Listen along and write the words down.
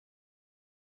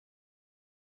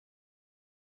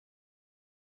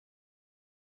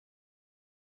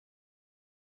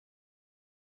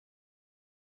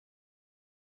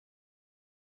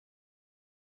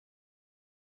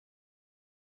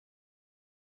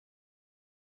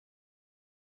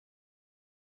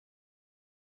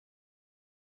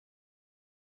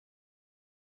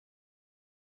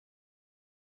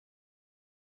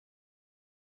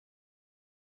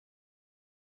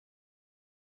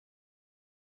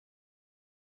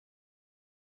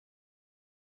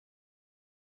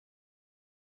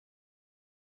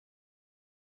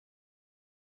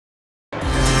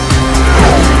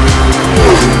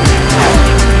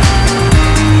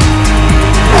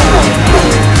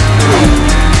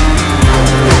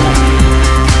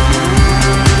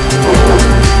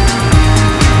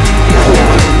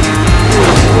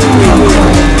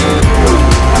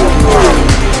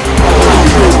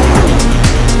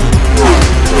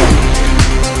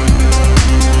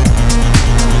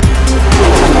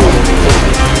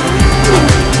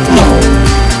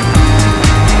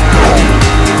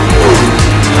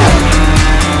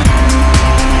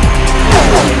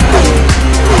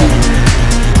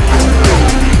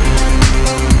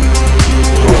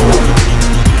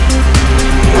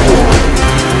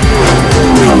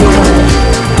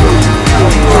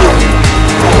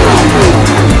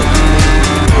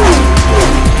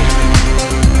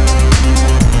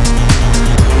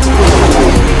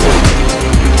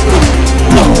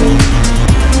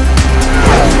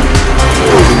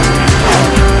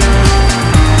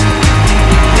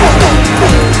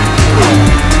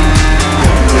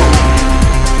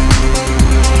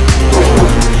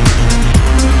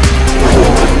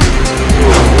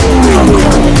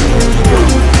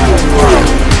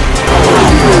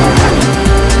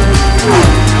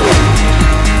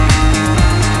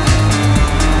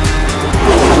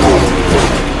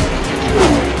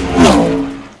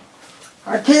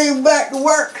Heading back to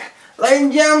work. Ladies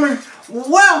and gentlemen,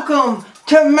 welcome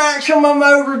to Maximum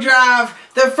Overdrive,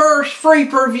 the first free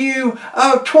preview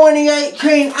of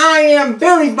 2018. I am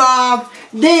Billy Bob,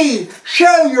 the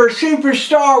Show Your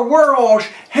Superstar World's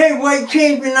Heavyweight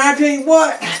Champion. I tell you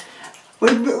what,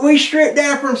 we stripped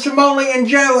down from Samoan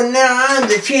Joe and now I'm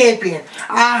the champion.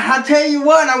 I tell you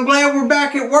what, I'm glad we're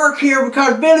back at work here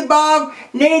because Billy Bob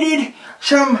needed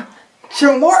some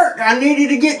work. I needed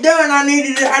to get done. I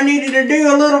needed to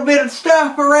do a little bit of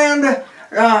stuff around.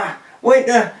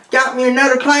 Got me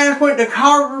another class. Went to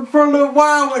Harvard for a little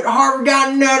while. Went to Harvard,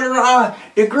 got another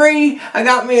degree. I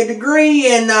got me a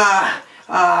degree in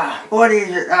what is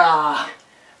it?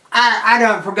 I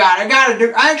done forgot. I got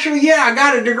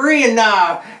a degree in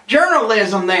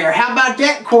journalism there. How about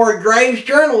that, Corey Graves?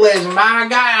 Journalism. I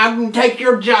can take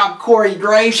your job, Corey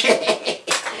Graves.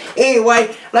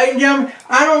 Anyway, ladies and gentlemen,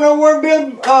 I don't know where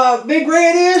Big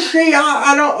Red is. See,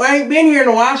 I ain't been here in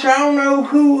a while, so I don't know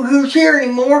who's here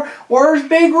anymore. Where's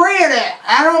Big Red at?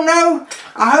 I don't know.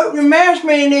 I hope the Masked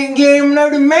Man didn't get him. No,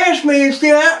 the Masked Man's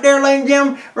still out there, ladies and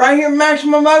gentlemen, right here in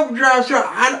Maximum Overdrive. So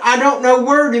I don't know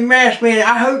where the Masked Man is.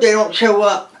 I hope they don't show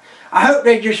up. I hope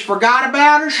they just forgot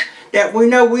about us, that we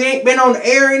know we ain't been on the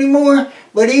air anymore.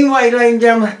 But anyway, ladies and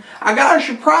gentlemen, I got a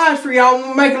surprise for y'all. I'm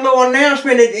going to make a little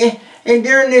announcement and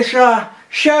during this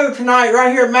show tonight,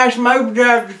 right here at Maximum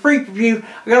Overdrive, the free preview,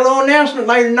 I got a little announcement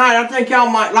later tonight. I think y'all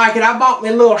might like it. I bought me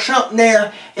a little something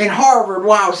there in Harvard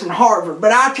while I was in Harvard.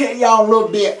 But I'll tell y'all a little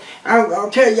bit.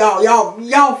 I'll tell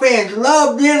y'all fans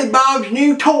love Billy Bob's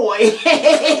new toy.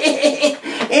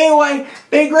 Anyway,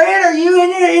 Big Red, are you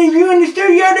in the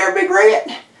studio there, Big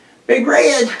Red? Big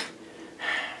Red.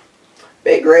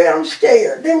 Big Red, I'm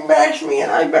scared. Them bash me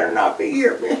and I better not be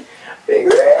here, man. Big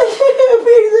Red,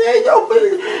 Big Red,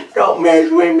 don't mess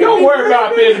with me. Don't worry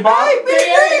about Billy Bob. Hey, Big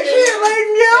Red's here, ladies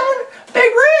and gentlemen.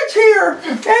 Big Red's here.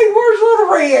 Hey, where's Little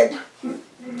Red?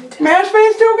 Masked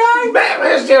Man still got him?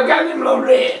 Man still got him, Little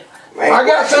Red. Man, I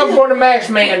got something for the Masked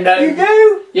Man, though. You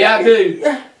do? Yeah, I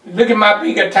do. Look at my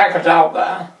big attacker dog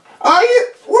guy. Are you?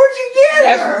 Where'd you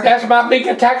get her? That's my big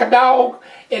attacker dog.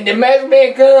 And the Masked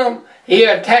Man come, he'll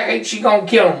attack it, she gonna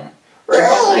kill him.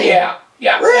 Really? Yeah.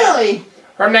 Really?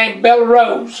 Her name Bella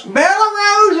Rose.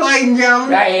 Bella Rose, ladies and gentlemen.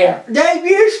 Right here.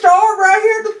 Debut star right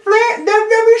here at the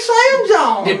WWE Slam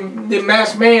Zone. The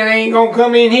Masked Man ain't gonna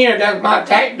come in here. That's my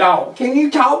attack dog. Can you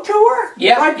talk to her?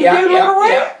 Yeah, like you do Little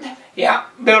Red? Yeah,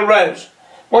 Bella Rose.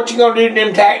 What you gonna do to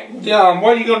them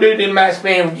what are you gonna do to them Masked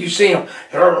Man when you see him?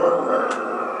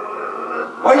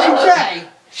 What'd she say?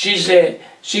 She said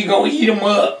she gonna eat him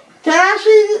up. Can I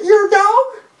see your dog?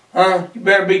 Huh? You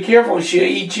better be careful. She'll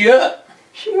eat you up.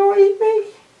 She gonna eat me?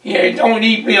 Yeah, don't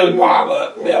eat Billy Bob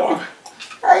up, Bella.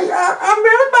 Hey, I'm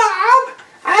Billy Bob.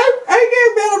 I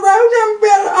Bella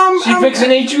Rose. She fixing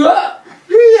to eat you up.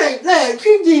 She ain't that.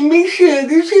 She give me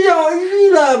sugar. She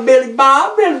loves Billy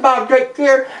Bob. Billy Bob take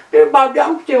care. Billy Bob,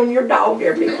 I'm stealing your dog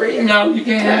there, Big Red. No, you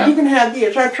can't have. You can have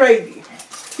this. I trade you.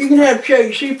 You can have Show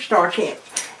Your Superstar champ.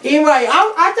 Anyway,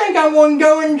 I think I want to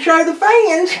go and show the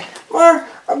fans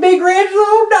a Big Red's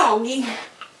little doggy.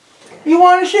 You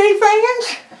want to see,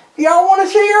 fans? Y'all want to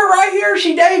see her right here?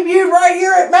 She debuted right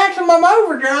here at Maximum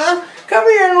Overdrive. Come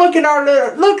here and look at our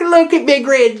little, look at Big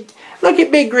Red. Look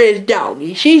at Big Red's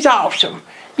doggy. She's awesome.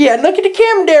 Yeah, look at the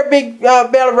camera there, Big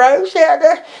Bella Rose. Yeah,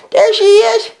 there she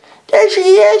is. There she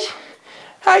is.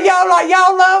 How y'all like?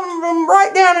 Y'all love them?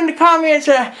 Write down in the comments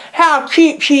how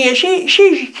cute she is.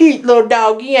 She's a cute little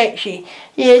doggy, ain't she?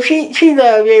 Yeah, she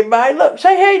loves everybody. Look,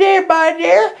 say hey to everybody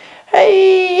there.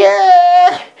 Hey,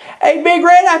 hey, Big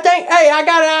Red, I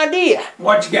got an idea.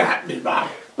 What you got, Big Bob?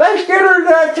 Let's get her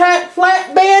to attack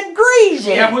Flatbed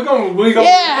Greasy. Yeah, we're gonna.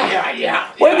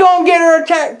 Yeah. We're gonna get her to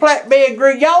attack Flatbed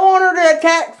Greasy. Y'all want her to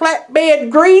attack Flatbed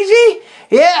Greasy?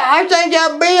 Yeah, I think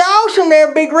that'd be awesome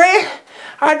there, Big Red.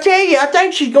 I tell you, I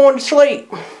think she's going to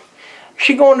sleep.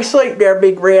 She's going to sleep there,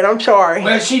 Big Red. I'm sorry.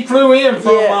 Well, she flew in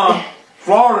from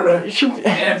Florida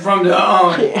and from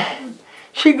the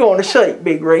She's going to sleep,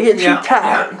 Big Red. She's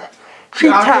tired. She's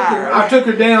tired. I took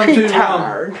her down to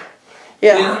tired.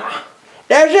 Yeah.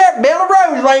 There's that Bella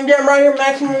Rose laying down right here,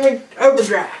 Maximum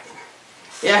Overdrive.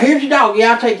 Yeah, here's your dog.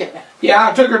 Yeah, I'll take it. Yeah,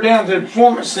 I took her down to the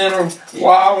performance center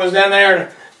while I was down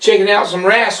there checking out some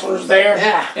wrestlers there.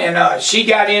 Yeah. And she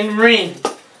got in the ring.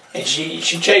 And she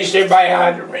chased everybody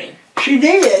out of the ring. She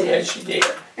did? Yeah, she did.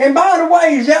 And by the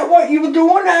way, is that what you were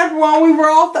doing while we were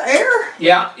off the air?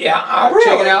 Yeah. I was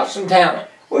checking out some talent.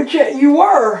 Which you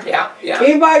were? Yeah.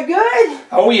 Anybody good?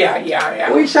 Oh,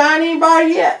 yeah. We signed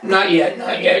anybody yet? Not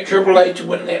yet. Triple H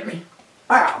wouldn't let me.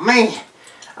 Oh, man.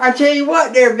 I tell you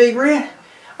what there, Big Red.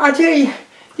 I tell you,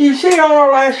 you see on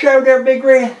our last show there, Big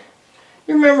Red?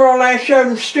 You remember our last show,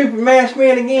 the stupid masked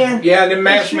men again? Yeah, the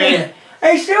masked men.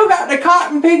 They still got the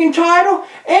cotton picking title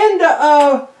and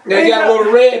the They got a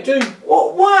little red too.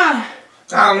 Well, why?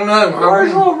 I don't know.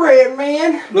 Where's Little Red,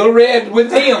 man? Little Red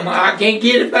with him. I can't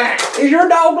get it back. Is your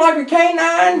dog like a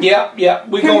canine? Yep.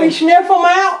 Can we sniff them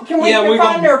out? Can we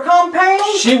find their compound?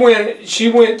 She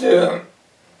went to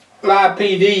Live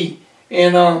PD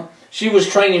and she was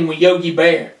training with Yogi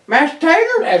Bear. Master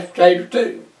Tater? Master Tater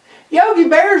too. Yogi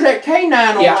Bear's that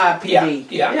canine on Live PD.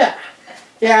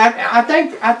 Yeah,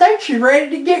 I think she's ready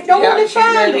to get going and she's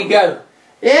ready to go.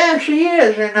 Yeah, she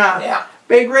is. And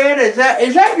Big Red, is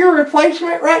that your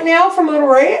replacement right now for Little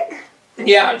Red?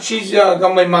 Yeah, she's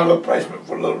gonna be my replacement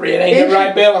for Little Red. Ain't it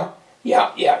right, Bella?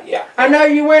 Yeah. I know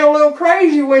you went a little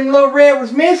crazy when Little Red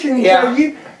was missing. Yeah.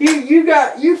 So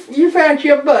you found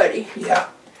your buddy. Yeah.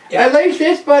 At least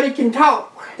this buddy can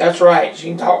talk. That's right. She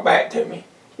can talk back to me.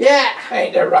 Yeah.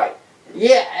 Ain't that right?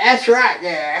 Yeah, that's right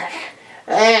there.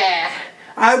 Yeah.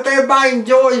 I hope everybody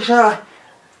enjoys Bella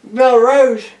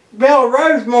Rose. Bella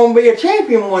Rose gonna be a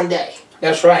champion one day.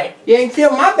 That's right. You ain't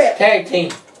stealing my bet. Tag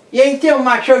team. You ain't stealing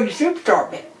my Show You Superstar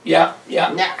bet. Yeah.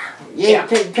 Nah, you ain't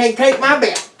take my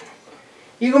bet.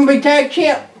 You gonna be tag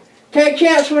champ. Tag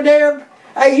champs with their.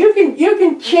 Hey, you can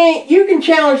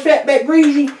challenge Fatback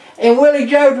Greasy and Willie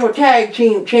Joe to a tag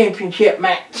team championship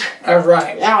match. That's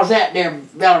right. How's that there,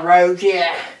 Bella Rose?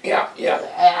 Yeah. Who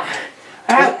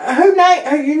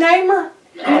name her?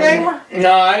 You name her?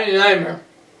 No, I didn't name her.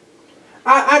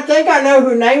 I think I know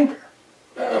who named her.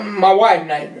 My wife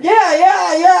named her.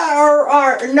 Yeah.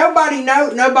 Or nobody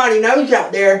knows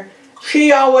out there.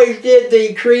 She always did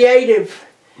the creative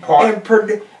part and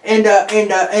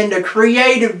the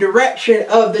creative direction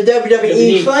of the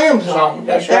WWE Slam Zone.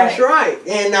 That's right.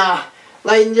 And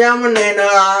ladies and gentlemen,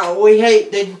 and we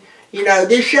hate that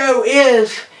this show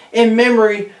is in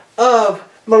memory of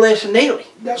Melissa Neeley.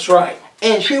 That's right.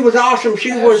 And she was awesome.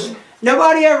 She was.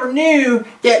 Nobody ever knew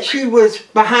that she was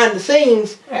behind the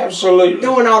scenes. Absolutely.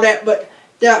 Doing all that, but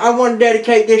I want to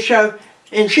dedicate this show.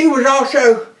 And she was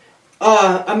also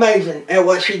amazing at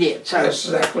what she did. So that's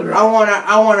exactly right. I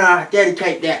wanna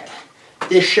dedicate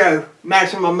this show,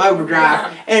 Maximum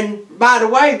Overdrive. Yeah. And by the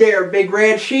way there, Big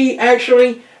Red, she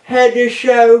actually had this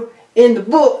show in the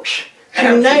books. She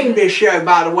named this show,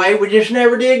 by the way. We just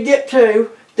never did get to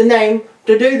the name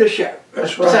to do the show.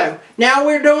 That's right. So now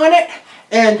we're doing it.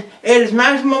 And it is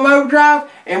Maximum Overdrive,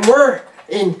 and we're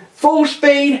in full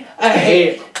speed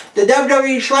ahead. The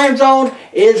WWE Slam Zone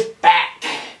is back.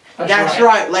 That's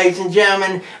right, ladies and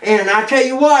gentlemen. And I tell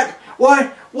you what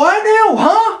now,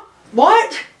 huh?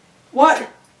 What?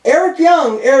 Eric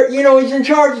Young, he's in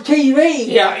charge of TV.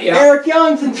 Yeah. Eric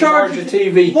Young's in charge of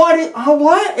TV. What?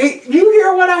 You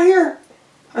hear what I hear?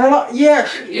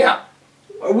 Yes. Yeah.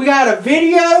 We got a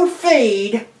video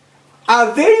feed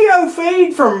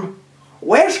from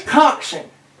Wisconsin.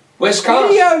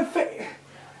 Video feed.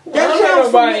 That sounds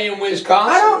nobody in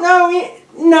Wisconsin. I don't know.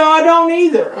 No, I don't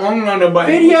either. I don't know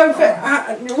nobody. Video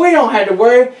feed. We don't have to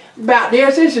worry about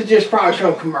this. This is just probably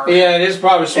some commercial. Yeah, this is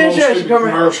probably some stupid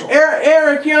commercial.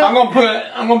 Eric Young. I'm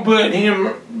gonna put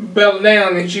him belt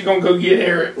down, and she's gonna go get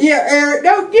Eric. Yeah, Eric.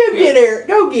 Get Eric.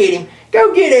 Go get him.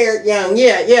 Go get Eric Young.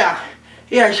 Yeah.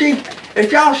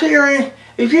 If y'all see her,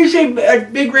 if you see a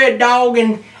big red dog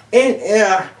and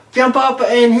jump up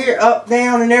and here, up,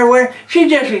 down, and everywhere, she's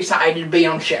just excited to be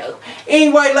on the show.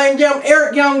 Anyway, ladies and gentlemen,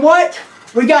 Eric Young, what?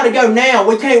 We got to go now.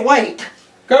 We can't wait.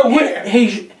 Go where?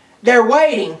 They're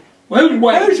waiting. Who's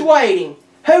waiting? Who's waiting?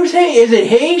 Who's he? Is it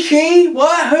he, she,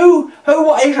 what, who?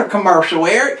 What? It's a commercial,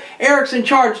 Eric. Eric's in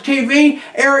charge of TV.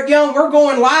 Eric Young, we're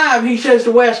going live, he says,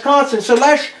 to Wisconsin. So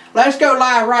let's go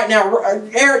live right now.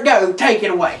 Eric, go. Take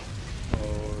it away.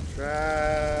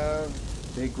 Trav,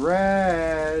 Big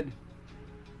Red.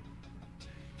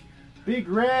 Big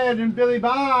Red and Billy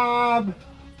Bob.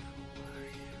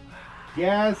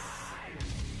 Guess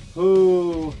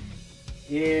who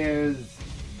is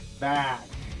back?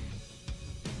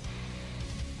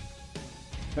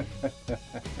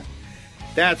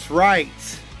 That's right.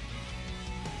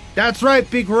 That's right,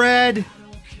 Big Red.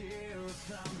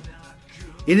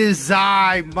 It is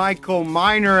I, Michael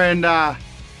Miner, and I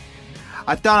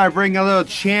thought I'd bring a little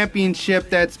championship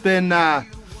that's been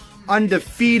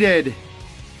undefeated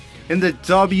in the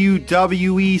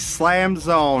WWE Slam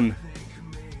Zone.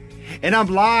 And I'm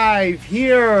live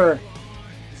here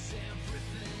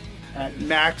at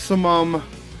Maximum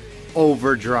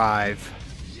Overdrive.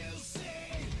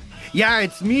 Yeah,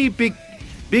 it's me, Big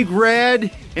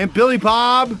Red and Billy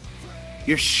Bob.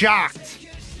 You're shocked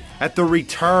at the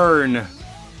return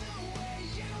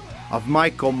of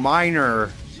Michael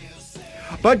Miner.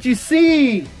 But you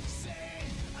see,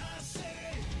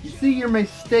 see you're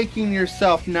mistaking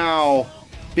yourself now,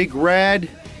 Big Red.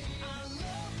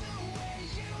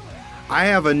 I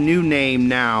have a new name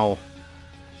now.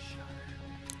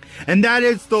 And that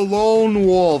is the Lone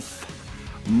Wolf,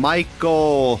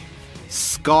 Michael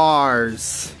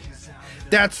Scars.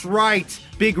 That's right,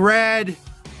 Big Red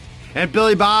and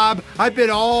Billy Bob. I've been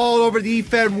all over the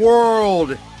Fed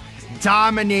world,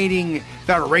 dominating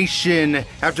federation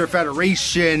after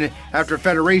federation after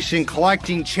federation,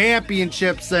 collecting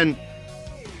championships, and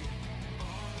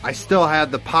I still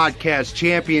have the podcast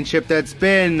championship that's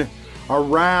been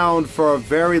around for a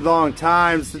very long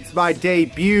time, since my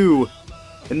debut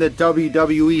in the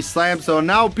WWE Slam Zone.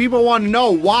 Now people want to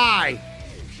know why.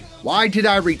 Why did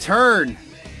I return?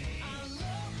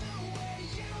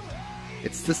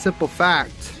 It's the simple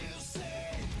fact.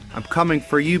 I'm coming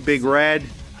for you, Big Red.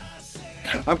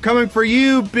 I'm coming for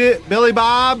you, Billy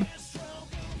Bob.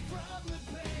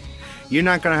 You're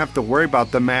not going to have to worry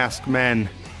about the masked men,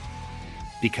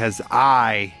 because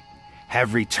I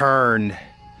have returned.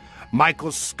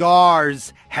 Michael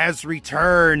Scars has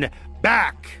returned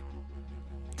back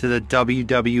to the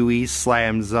WWE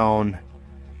Slam Zone.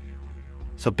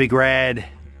 So Big Red,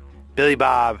 Billy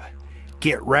Bob,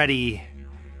 get ready,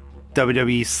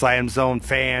 WWE Slam Zone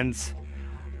fans.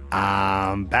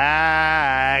 I'm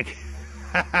back.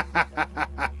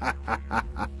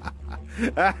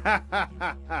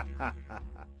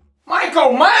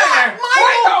 Michael Miner!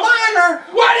 Michael Miner!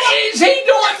 What is he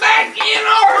doing back in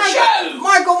our show?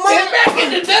 Michael Miner! And back in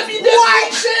the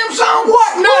WWE Slam Zone?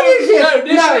 What is this? No,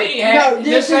 this ain't happening.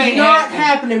 This is not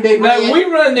happening, Big Red. No, we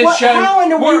run this show. How in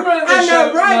the world? I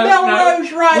know, right down the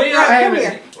road,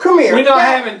 right. Come here. We're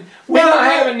not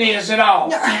having this at all.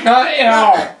 Not at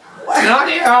all. Not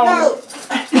at all. No.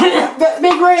 But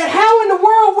Big Red, how in the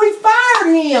world we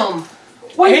fired him?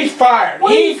 He's fired.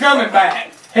 He ain't coming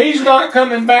back. He's not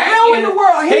coming back. How in the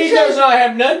world? He does not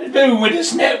have nothing to do with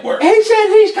this network. He said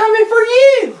he's coming for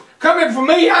you. Coming for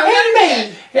me? And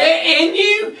me. And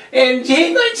you? And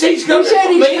he thinks he's coming for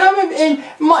me? He said he's coming,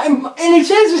 and he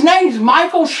says his name is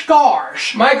Michael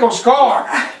Scars. Michael Scar.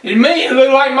 And me, it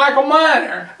look like Michael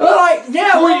Miner. Look like,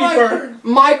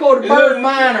 Michael the Bird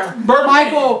Miner.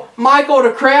 Michael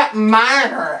the Crap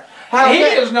Miner. He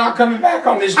is not coming back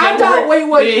on this network. I thought we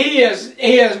would. He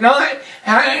is not.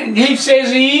 He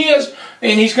says he is,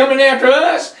 and he's coming after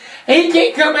us. He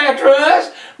can't come after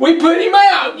us. We put him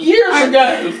out years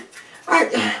ago.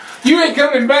 You ain't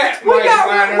coming back, we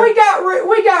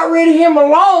got rid of him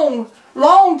a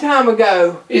long time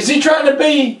ago. Is he trying to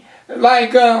be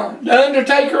like the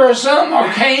Undertaker or something,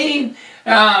 or Kane,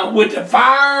 with the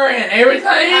fire and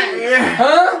everything?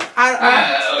 Huh?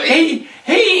 He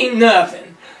ain't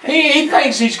nothing. He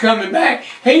thinks he's coming back.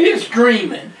 He just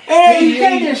dreaming. And he's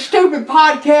getting this stupid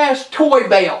podcast toy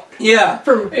belt. Yeah.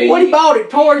 From what he bought at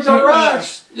Toys R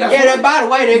Us. Yeah, by the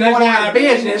way, they're going out of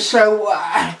business, so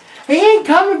he ain't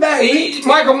coming back.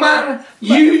 Michael Miner,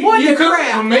 you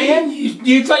coming for me?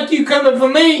 You think you coming for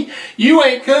me? You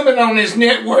ain't coming on this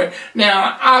network.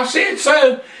 Now, I said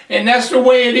so, and that's the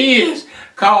way it is.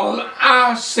 Cause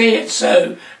I said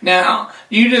so. Now,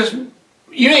 you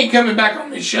ain't coming back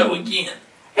on this show again.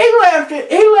 He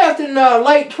left in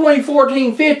late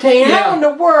 2014-15. Yeah. How in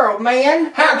the world,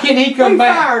 man? How can he come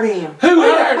back? We fired him. Who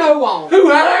hired him? Who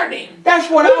hired him? That's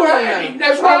what I want to know.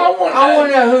 That's what I want to know. I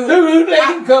want to know who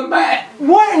let him come back.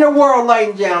 What in the world,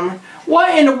 ladies and gentlemen?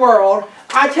 What in the world?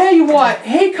 I tell you what,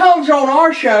 he comes on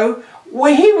our show.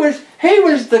 He was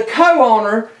the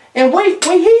co-owner, and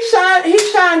he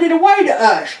signed it away to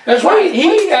us. That's right.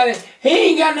 He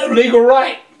ain't got no legal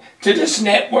right to this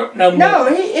network no more. No,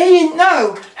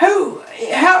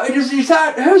 How does he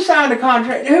sign? Who signed the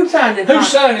contract? Who signed the contract? Who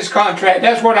signed his contract?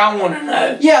 That's what I want to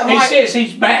know. Yeah, he says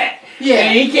he's back. Yeah,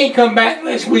 and he can't come back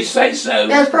unless we say so.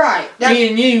 That's right. Me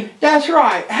and you. That's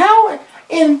right. How?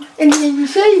 And you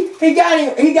see, he got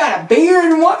a beard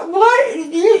and what?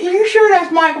 You sure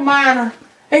that's Michael Miner?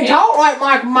 He talked like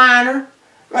Michael Miner.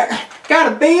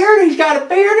 Got a beard. He's got a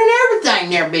beard and everything.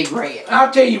 There, Big Red.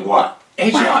 I'll tell you what.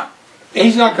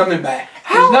 He's not coming back.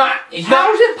 How is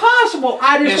it possible?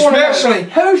 I just want to know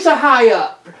who's the high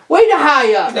up. We the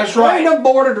high up. That's right. We ain't no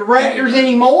board of directors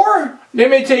anymore.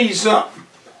 Let me tell you something.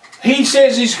 He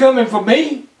says he's coming for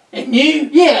me and you.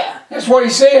 Yeah. That's what he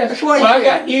says. That's what he said. I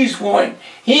got news for him.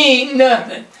 He ain't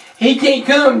nothing. He can't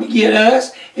come to get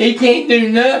us. He can't do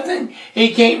nothing.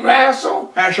 He can't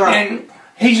wrestle. That's right. And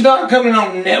he's not coming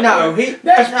on the network. No,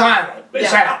 that's final.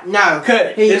 It's out. No.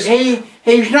 Cut.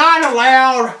 He's not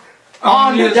allowed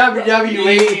on the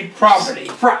WWE property.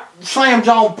 Slam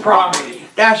Zone property.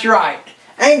 That's right.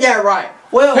 Ain't that right?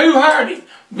 Well, who hired him?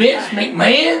 Vince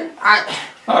McMahon?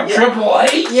 Triple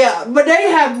H? Yeah, but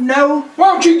they have no...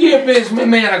 Why don't you give Vince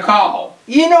McMahon a call?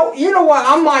 You know what?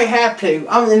 I might have to.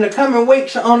 I'm in the coming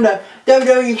weeks on the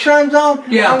WWE Sun Zone.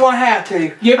 Yeah. I'm gonna have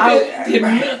to.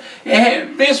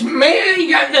 Vince McMahon, he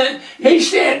got nothing. He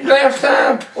said last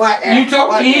time you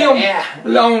talked to him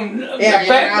on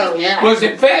was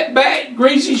it Fatback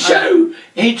Greasy show?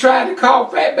 He tried to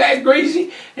call Fatback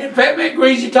Greasy, and Fatback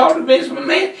Greasy talked to Vince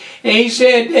McMahon, and he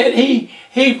said that he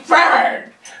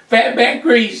fired Fatback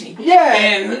Greasy. Yeah.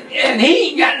 And he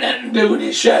ain't got nothing to do with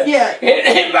this show. Yeah.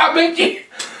 And I bet you.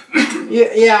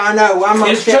 Yeah, I know. I'm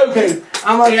upset too.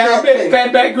 I'm upset too.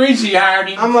 Fatback Greasy hired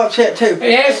him. I'm upset too.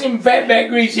 Hey, ask him Fatback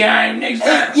Greasy hire him next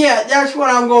time. Yeah, that's what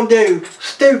I'm gonna do.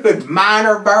 Stupid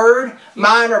minor bird,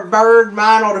 minor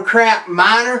the crap,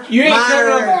 minor. You ain't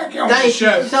coming back on the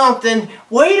show. Something.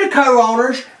 We the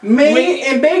co-owners, me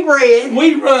and Big Red.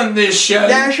 We run this show.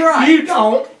 That's right. You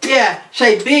don't. Yeah,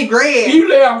 say Big Red. You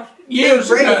left years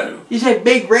ago. You say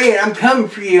Big Red, I'm coming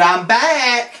for you. I'm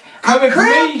back. Coming for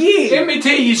me? Let me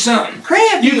tell you something.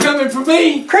 Crap you coming for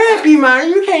me? Crap you, man.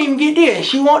 You can't even get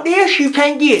this. You want this, you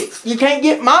can't get it. You can't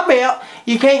get my belt,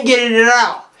 you can't get it at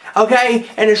all. Okay?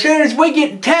 And as soon as we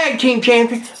get the tag team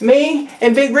champion, me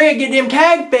and Big Red get them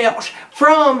tag belts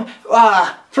from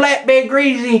Flatbed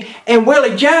Greasy and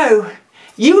Willie Joe,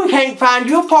 you can't find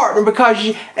you a partner because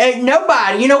you ain't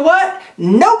nobody. You know what?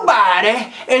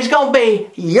 Nobody is going to be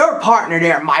your partner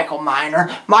there, Michael Miner.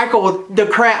 Michael the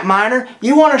Crap Miner.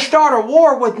 You want to start a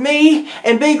war with me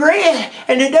and Big Red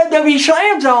and the WWE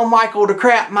Slam Zone, Michael the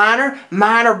Crap Miner.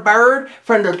 Miner Bird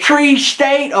from the tree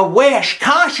state of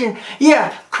Wisconsin.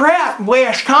 Yeah, crap,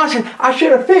 Wisconsin. I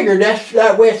should have figured that's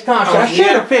Wisconsin. I should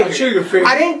have figured.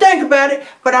 I didn't think about it,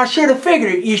 but I should have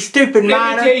figured it, you stupid Miner.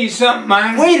 Let me tell you something,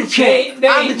 Miner. We the champ.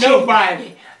 There ain't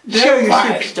nobody. Show your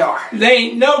superstar. There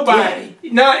ain't nobody,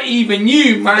 not even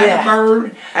you, Miner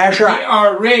Bird. That's right.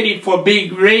 Are ready for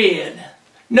Big Red.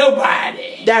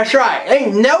 Nobody. That's right.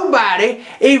 Ain't nobody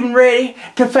even ready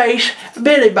to face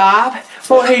Billy Bob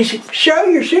for his Show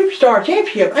Your Superstar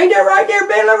Championship. Ain't that right there,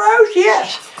 Bella Rose?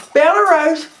 Yes. Bella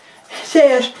Rose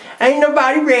says, ain't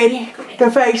nobody ready to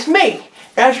face me.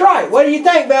 That's right. What do you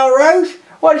think, Bella Rose?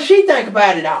 What does she think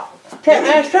about it all?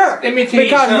 Ask her. Let me tell you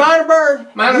something. Because Miner Bird,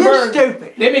 you're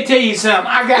stupid. Let me tell you something.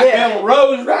 I got Bella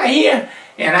Rose right here,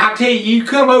 and I tell you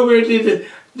come over to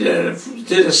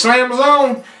the Slam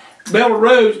Zone, Bella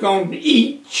Rose gonna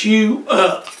eat you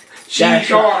up.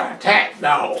 She's our attack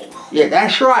dog. Yeah,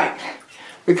 that's right.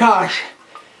 Because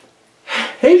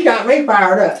he's got me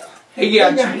fired up. He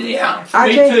got you. Yeah,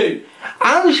 me too.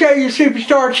 I'm the Show Your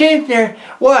Superstar champion there.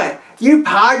 What? You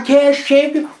podcast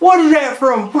champion? What is that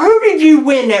from? Who did you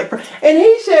win that from? And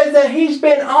he says that he's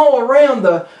been all around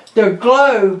the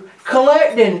globe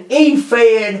collecting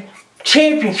E-Fed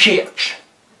championships.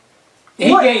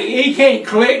 He can't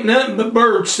collect nothing but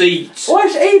bird seeds.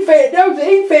 What's E-Fed? Those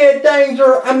E-Fed things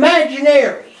are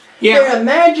imaginary. Yeah. They're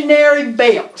imaginary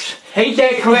belts. He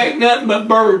can't collect nothing but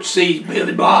bird seeds,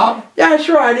 Billy Bob. That's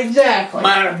right, exactly.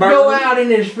 Go out in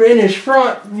his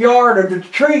front yard of the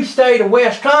tree state of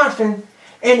Wisconsin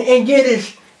and get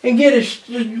his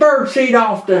bird seed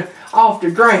off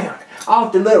the ground,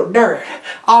 off the little dirt,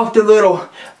 off the little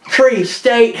tree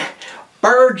state,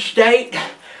 bird state.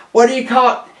 What do you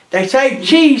call it? They say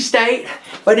cheese state,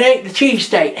 but it ain't the cheese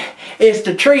state. It's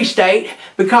the tree state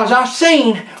because I've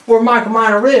seen where Michael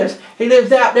Miner lives. He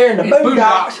lives out there in the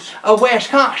boondocks of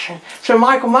Wisconsin. So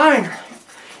Michael Miner,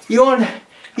 you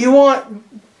want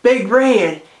Big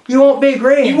Red. You want Big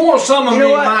Red. You want some of Big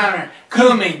Miner.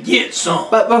 Come and get some.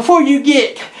 But before you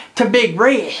get to Big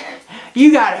Red,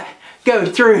 you gotta go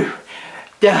through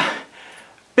the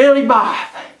Billy Bob,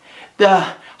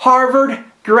 the Harvard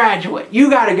graduate. You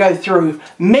gotta go through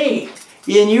me.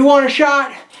 And you want a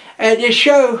shot at this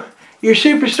Show Your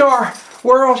Superstar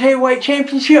World Heavyweight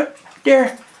Championship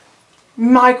there,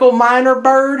 Michael Miner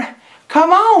Bird?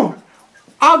 Come on.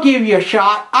 I'll give you a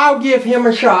shot. I'll give him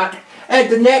a shot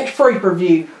at the next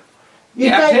free-per-view.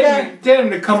 Tell him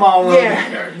to come on.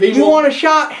 Yeah. You want a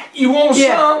shot? You want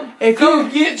some? Come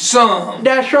get some.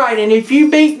 That's right. And if you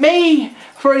beat me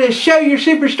for the Show Your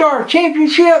Superstar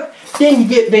Championship, then you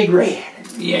get Big Red.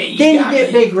 Yeah, you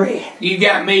get Big Red. You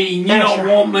got me. You don't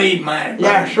want me, man.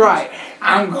 That's right.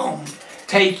 I'm going to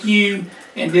take you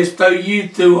and just throw you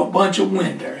through a bunch of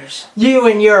windows. You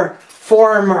and your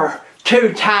former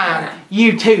two-time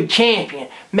YouTube champion,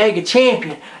 mega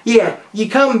champion. Yeah, you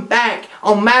come back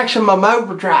on Maximum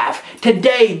Overdrive to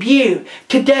debut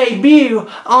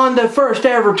on the first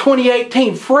ever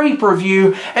 2018 free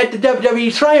preview at the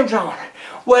WWE Slam Zone.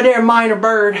 Well, there, Miner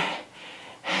Bird,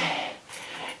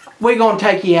 we're going to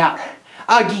take you out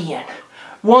again.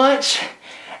 Once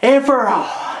and for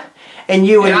all. And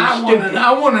you and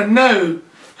I want to know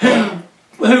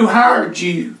who hired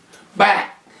you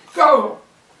back. Go,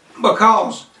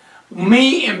 because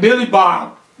me and Billy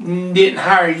Bob didn't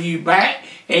hire you back,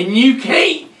 and you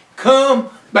can't come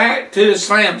back to the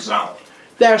Slam Zone.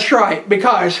 That's right,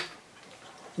 because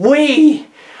we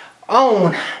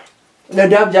own the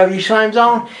WWE Slam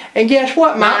Zone, and guess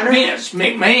what, Minor? Not Vince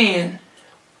McMahon.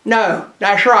 No,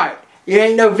 that's right. You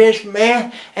ain't no Vince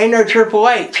McMahon, ain't no Triple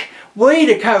H. We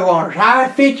the co-owners. I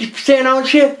have 50%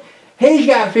 ownership. He's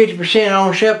got 50%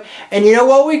 ownership. And you know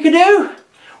what we could do?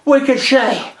 We could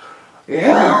say,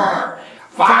 yeah,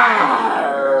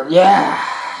 fire, yeah.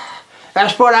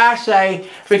 That's what I say,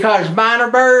 because Minor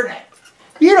Bird,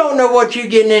 you don't know what you're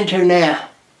getting into now.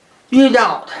 You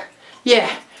don't. Yeah,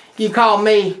 you call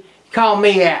me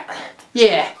out.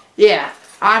 Yeah.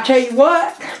 I tell you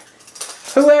what,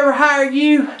 whoever hired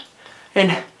you,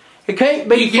 and it can't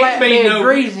be Flatbed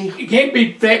Greasy. It can't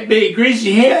be Flatbed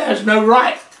Greasy. He has no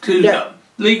right to the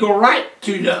legal right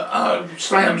to the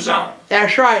Slam Zone.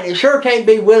 That's right. It sure can't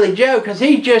be Willie Joe, because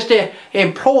he's just an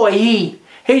employee.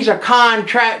 He's a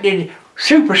contracted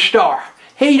superstar.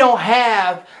 He don't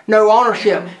have no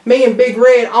ownership. Me and Big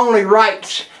Red only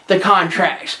writes the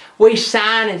contracts. We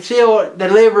sign and seal,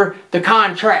 deliver the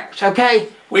contracts, okay?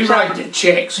 We write the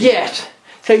checks. Yes.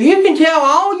 So you can tell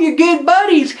all your good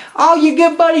buddies, all your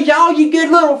good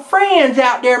little friends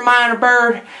out there, Minor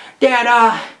Bird,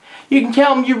 that you can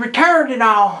tell them you returned and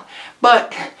all,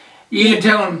 but you can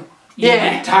tell them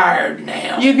you're retired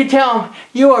now. You can tell them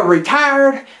you are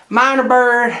retired Minor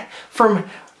Bird from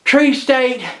Tree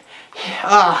State,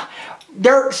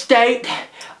 Dirt State,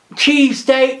 Cheese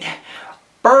State,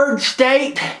 Bird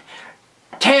State,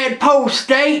 Tadpole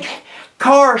State,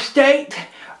 Car State,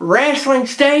 Wrestling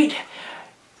State.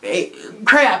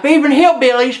 Crap, even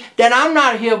hillbillies, that I'm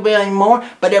not a hillbilly anymore,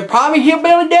 but they're probably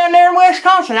hillbilly down there in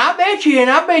Wisconsin. I bet you,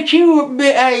 and I bet you,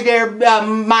 hey there,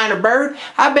 Minor Bird,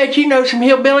 I bet you know some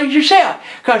hillbillies yourself,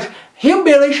 because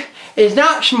hillbillies is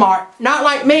not smart, not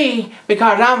like me,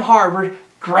 because I'm Harvard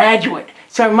graduate.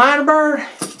 So Minor Bird,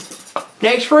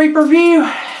 next free review,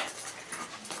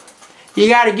 you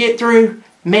got to get through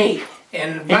me.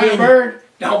 And Minor Bird,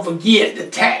 don't forget the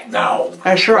tack dog.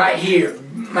 That's right here,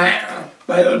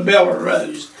 Bella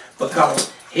Rose,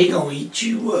 because he gonna eat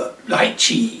you up like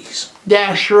cheese.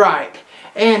 That's right.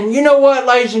 And you know what,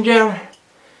 ladies and gentlemen,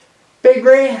 Big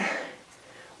Red,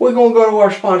 we're gonna go to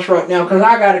our sponsor right now, because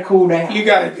I gotta cool down. You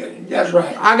gotta go. That's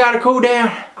right. I gotta cool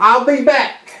down. I'll be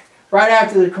back right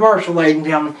after the commercial, ladies and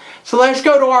gentlemen. So let's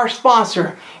go to our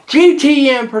sponsor,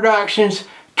 GTM Productions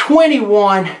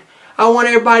 21. I want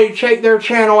everybody to check their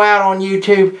channel out on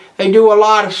YouTube. They do a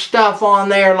lot of stuff on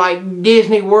there, like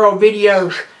Disney World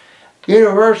videos,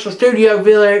 Universal Studio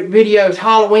videos,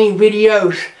 Halloween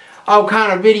videos, all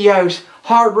kind of videos,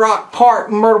 Hard Rock Park,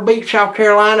 Myrtle Beach, South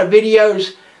Carolina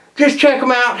videos. Just check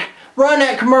them out. Run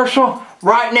that commercial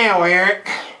right now, Eric.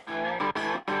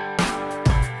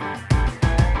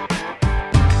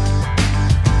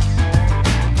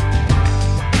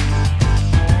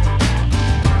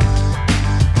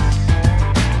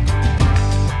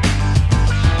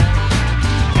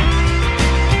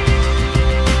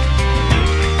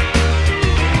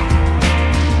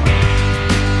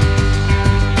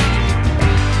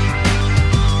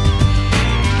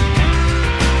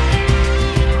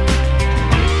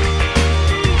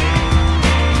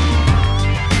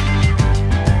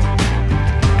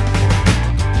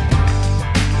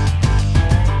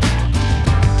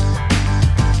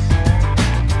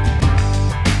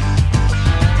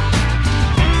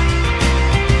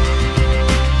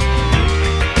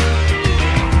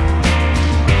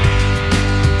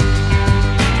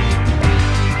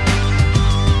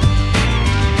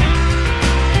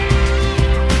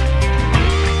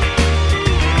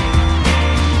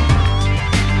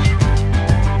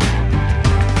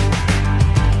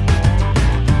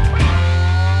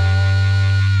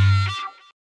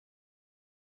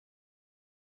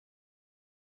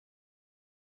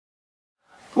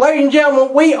 Ladies and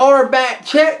gentlemen, we are back.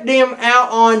 Check them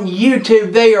out on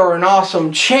YouTube. They are an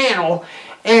awesome channel.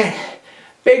 And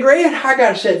Big Red, I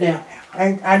gotta sit down.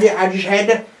 I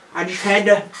just had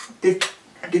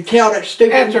to tell that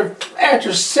stupid.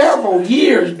 After several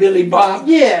years, Billy Bob.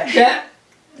 Yeah.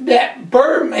 That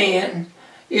Birdman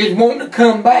is wanting to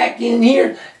come back in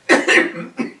here.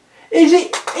 Is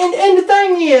he? And the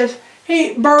thing is,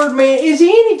 Birdman, is he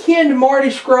any kin to Marty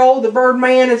Scurll, the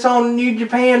Birdman that's on New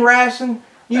Japan Wrestling?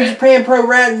 New Japan Pro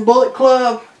Wrestling Bullet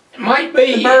Club? Might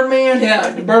be. The Birdman?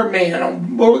 Yeah, the Birdman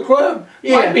on Bullet Club.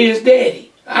 Yeah. Might be his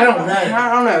daddy. I don't know.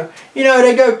 I don't know. You know,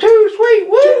 they go, too sweet,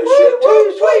 woo, woo,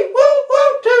 too sweet, woo,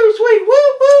 woo, too sweet, woo,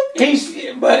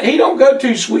 woo. But he don't go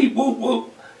too sweet, woo, woo.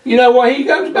 You know what he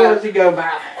goes by? What does he go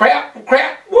by? Crap,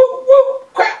 crap, woo, woo,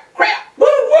 crap, crap, woo,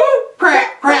 woo,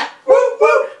 crap, crap, woo,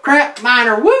 woo, crap,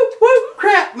 minor, woo, woo,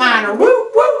 crap, minor, woo,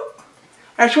 woo.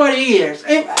 That's what he is.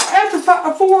 And after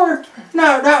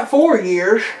not 4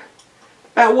 years,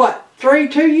 about what, 2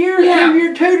 years? Yeah.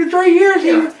 2 to 3 years?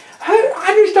 Yeah.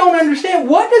 I just don't understand.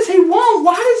 What does he want?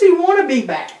 Why does he want to be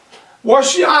back?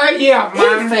 What's yeah,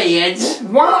 man. Feds.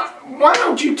 Why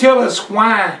don't you tell us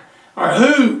why or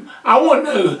who? I want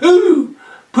to know who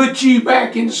put you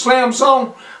back in the slam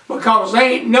song, because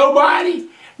ain't nobody,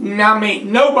 I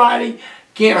mean nobody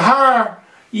can hire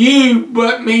you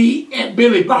but me and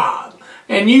Billy Bob.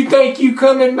 And you think you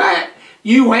coming back?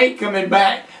 You ain't coming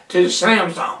back to the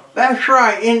slam song. That's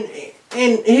right.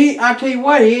 And I tell you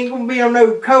what, he ain't gonna be on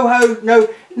no co-host, no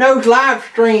live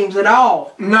streams at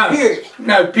all. No. Period.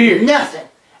 No, period. Nothing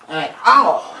at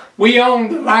all. We own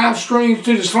the live streams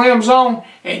to the Slam Zone,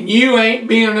 and you ain't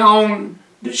being on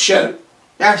the show.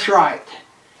 That's right.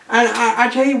 And I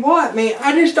tell you what, man,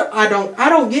 I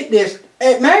don't get this.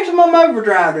 At Maximum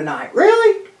Overdrive tonight,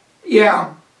 really?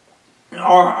 Yeah.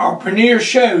 Our premiere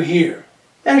show here.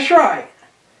 That's right.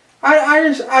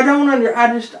 I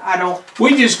don't.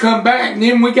 We just come back and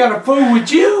then we got a fool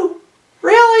with you.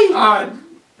 Really?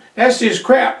 That's just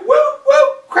crap. Woo,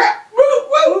 woo, crap,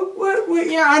 woo, woo.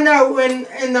 Yeah, I know. And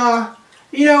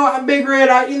you know, Big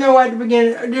Red. You know, at the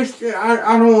beginning,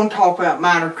 I don't want to talk about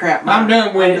minor crap. I'm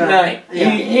done with it tonight. Yeah.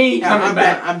 He ain't coming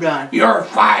back. I'm done. You're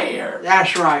fired.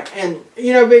 That's right. And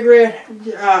you know, Big Red,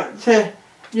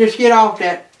 just get off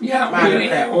that. Yeah, minor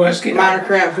crap. Well, let's get minor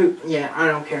crap. Yeah, I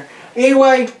don't care.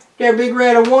 Anyway, there, Big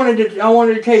Red. I wanted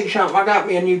to tell you something. I got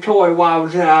me a new toy while I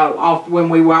was off when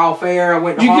we were off air. I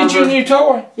went to Harvard. Did you get your new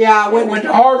toy? Yeah, I went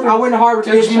to Harvard. I went to Harvard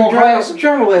to get some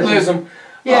journalism.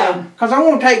 Yeah, because I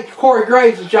want to take Corey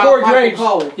Graves' job. Corey Graves.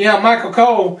 Cole. Yeah, Michael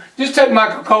Cole. Just take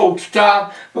Michael Cole's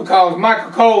job, because Michael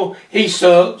Cole, he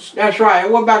sucks. That's right.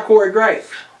 What about Corey Graves?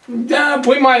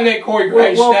 We might let Corey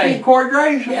Graves stay. Keep Corey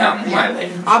Graves? Yeah, we might let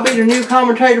him. I'll be the new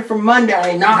commentator for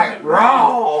Monday Night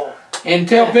Raw. And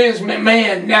tell Vince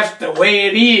McMahon that's the way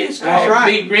it is. That's right.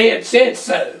 Big Red said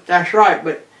so. That's right.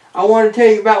 But I want to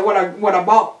tell you about what I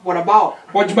bought. What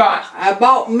you bought? I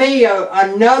bought me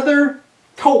another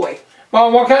toy.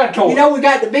 Well, what kind of toy? You know, we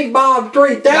got the Big Bob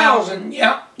 3000.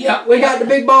 Yeah. We got the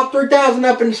Big Bob 3000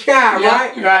 up in the sky,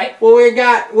 right? Right. Well, we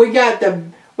got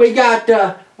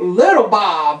the Little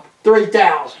Bob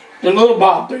 3000. The Little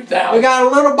Bob 3000. We got a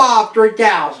Little Bob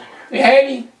 3000. Had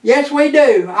he? Yes, we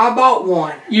do. I bought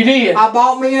one. You did? I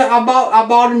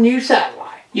bought a new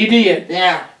satellite. You did?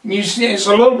 Yeah. It's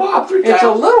a Little Bob 3000? It's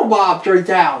a Little Bob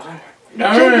 3000. See,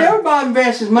 everybody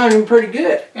invests his money pretty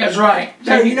good. That's right.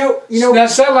 So you know. That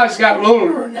satellite's got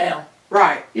littler now.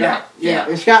 Right. Yeah.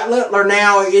 It's got littler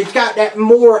now. It's got that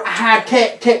more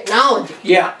high-tech technology.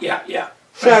 Yeah.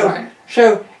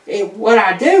 So what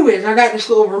I do is I got this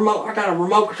little remote. I got a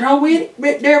remote control with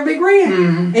it there, Big Red,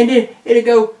 and then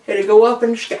it'll go up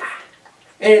in the sky,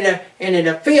 and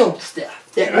it'll film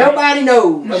stuff that nobody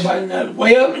knows. Nobody knows.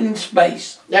 Way up in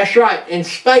space. That's right. In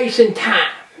space and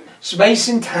time. Space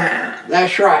and time.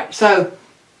 That's right. So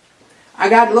I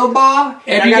got a little Bob.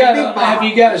 Have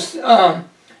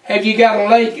you got a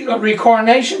lake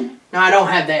reincarnation? No, I don't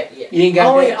have that yet. You ain't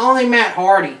got that? Only Matt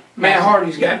Hardy. Matt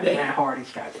Hardy's got that. Matt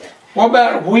Hardy's got that. What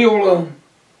about a wheel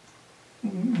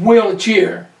of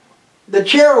chair? The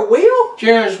chair of wheel?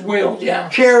 Chair's wheels, yeah.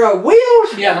 Chair of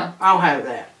wheels? Yeah. I don't have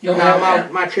that. You don't have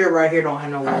that? My chair right here don't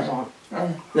have no wheels on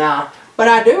it. Nah. But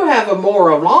I do have a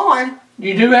mower lawn.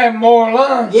 You do have more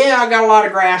lawn? Yeah, I got a lot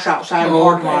of grass outside the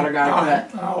parking lot I got to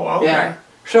cut. Oh, okay. Yeah.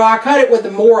 So I cut it with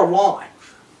the mower lawn.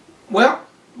 Well,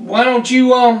 why don't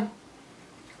you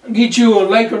get you a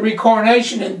lake of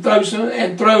reincarnation and throw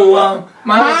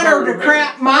Minor to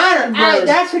crap minor. Hey,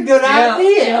 that's a good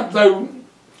idea. Yeah,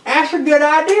 that's a good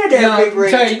idea there, Big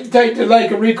Red. Take the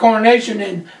lake of reincarnation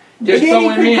and just throw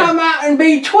him in. Then he could come out and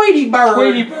be Tweety Bird.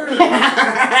 Tweety Bird.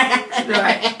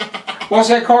 Right. What's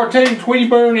that cartoon? Tweety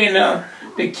Bird and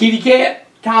the kitty cat?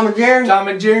 Tom and Jerry? Tom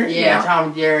and Jerry? Yeah, Tom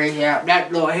and Jerry, yeah.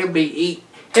 That little, he'll be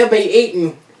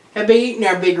eating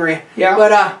there, Big Red.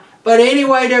 Yeah. But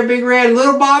anyway, there, Big Red,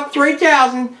 Little Bob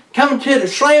 3000 coming to the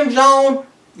Slam Zone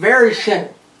very soon.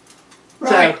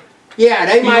 Right. So, yeah,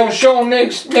 they might. You gonna show them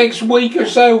next week or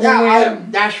so when we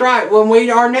have. That's right. When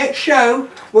our next show,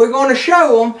 we're going to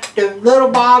show them the Little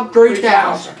Bob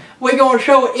 3000. We're going to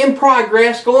show it in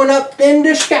progress, going up in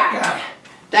the sky. Yeah.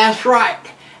 That's right.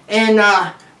 And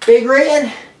Big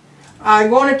Red,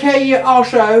 I'm going to tell you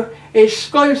also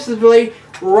exclusively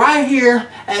right here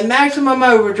at Maximum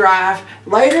Overdrive.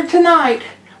 Later tonight,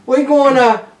 we're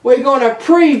gonna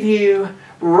preview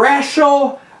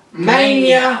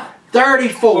WrestleMania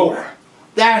 34.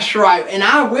 That's right, and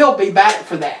I will be back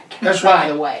for that. That's right.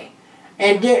 By the way,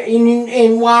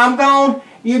 and while I'm gone,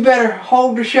 you better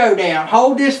hold the show down.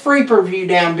 Hold this free preview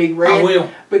down, Big Red. I will.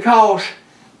 Because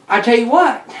I tell you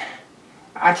what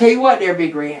there,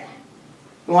 Big Red.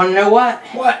 You want to know what?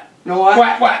 What? You know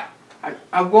what? What?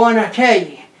 I'm going to tell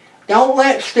you. Don't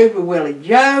let Stupid Willie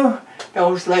Joe.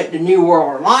 Don't let the New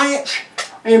World Alliance.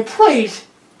 And please,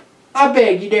 I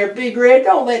beg you there, Big Red,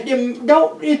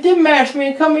 if them masked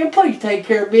men come in, please take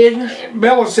care of business.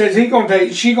 Bella says she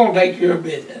gonna take care of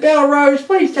business. Bella Rose,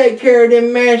 please take care of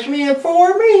them masked men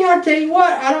for me. I tell you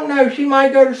what, I don't know, she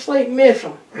might go to sleep and miss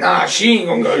them. Nah, she ain't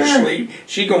gonna go to sleep.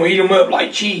 She gonna eat them up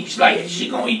like cheese, like she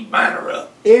gonna eat mine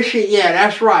up. Is she? Yeah,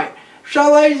 that's right.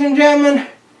 So, ladies and gentlemen,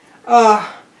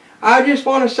 I just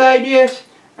want to say this,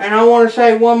 and I want to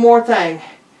say one more thing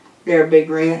there, Big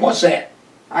Red. What's that?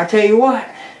 I tell you what.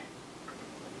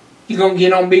 You gonna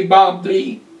get on Big Bob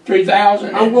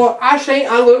 3000? I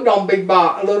looked on Big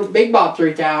Bob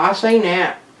 3000. I seen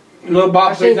that. Little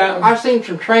Bob 3000? I seen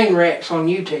some train wrecks on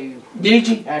YouTube. Did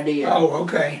you? I did. Oh,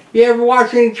 okay. You ever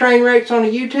watch any train wrecks on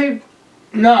the YouTube?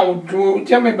 No.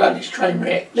 Tell me about these train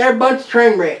wrecks. There are a bunch of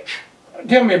train wrecks.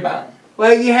 Tell me about them.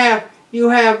 Well, you have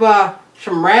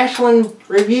some wrestling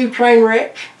review train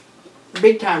wrecks.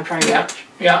 Big time train wrecks.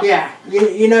 Yeah. Yeah.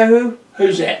 You know who?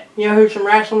 Who's that? You know who's some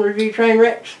wrestling review train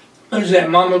wrecks? Who's that,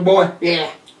 Mama's boy? Yeah.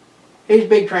 He's a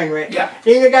big train wreck. Yeah.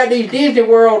 Then you got these Disney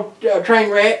World train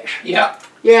wrecks. Yeah.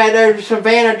 Yeah, there's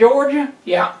Savannah, Georgia.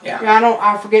 Yeah.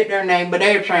 I forget their name, but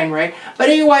they're a train wreck. But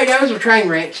anyway, those are train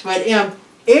wrecks. But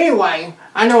anyway,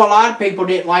 I know a lot of people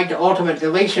didn't like the Ultimate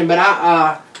Deletion, but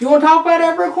you want to talk about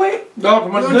that real quick? The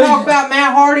Ultimate Deletion? You want to talk about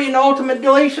Matt Hardy and the Ultimate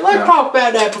Deletion? Let's talk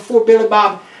about that before Billy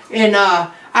Bob and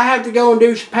I have to go and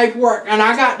do some paperwork, and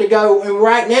I got to go, and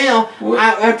right now,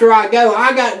 after I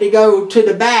got to go to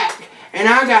the back, and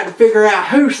I got to figure out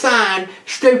who signed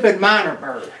Stupid Minor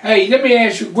Bird. Hey, let me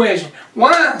ask you a question.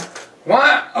 Why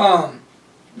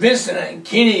Vincent and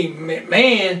Kenny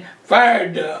McMahon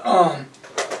fired the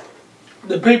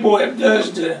people that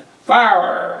does the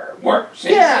fireworks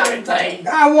and everything?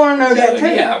 I want to know that too.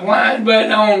 Yeah, why?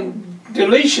 But on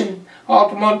Deletion,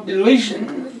 Ultimate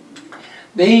Deletion,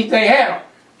 they had them.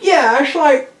 Yeah, it's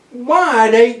like, why?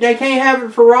 They can't have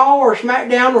it for Raw or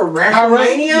SmackDown or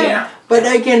WrestleMania, but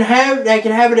they can have it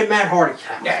at Matt Hardy's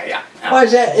house. Yeah. What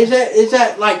is that? Is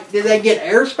that like, did they get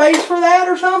airspace for that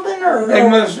or something? Or They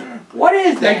must. What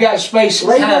is that? They got space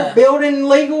and time. Building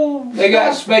legal They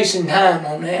got space and time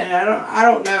on that. Yeah, I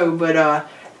don't know, but I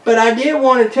did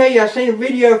want to tell you, I seen a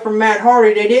video from Matt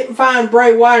Hardy. They didn't find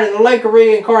Bray Wyatt in the Lake of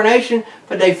Reincarnation,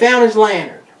 but they found his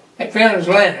lantern. They found his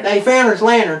lantern. They found his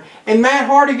lantern. And Matt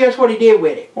Hardy, guess what he did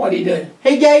with it? What'd he do?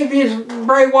 He gave his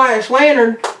Bray Wyatt's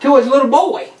lantern to his little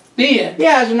boy. Did?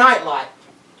 Yeah, as a nightlight.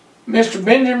 Mr.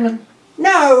 Benjamin?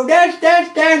 No, that's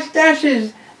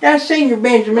Senior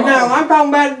Benjamin. No, I'm talking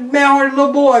about Matt Hardy's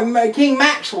little boy, King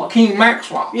Maxwell. King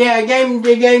Maxwell. Yeah,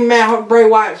 they gave Bray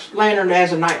Wyatt's lantern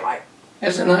as a nightlight.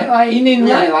 As a nightlight? He needed a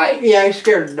nightlight? Yeah, he's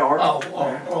scared of the dark.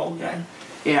 Oh, okay.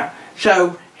 Yeah.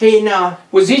 So he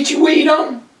was Itchy Weed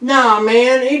on? Nah,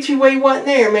 man, Itchy Wee wasn't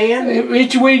there, man.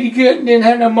 Itchy Weed didn't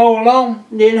have no mower lawn?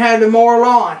 Didn't have the mower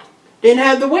lawn. Didn't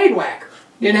have the weed whacker.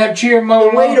 Didn't have cheer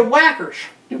mower lawn? The weed of whackers.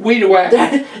 The weed of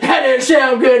whackers. That didn't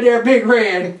sound good there, Big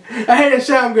Red. That didn't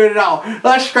sound good at all.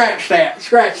 Let's scratch that.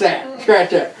 Scratch that.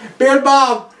 Billy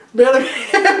Bob, we got to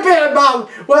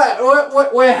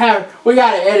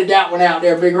edit that one out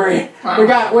there, Big Red. We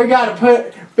got to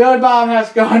put, Billy Bob has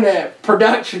to go in that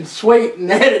production suite and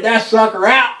edit that sucker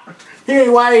out.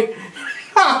 Anyway,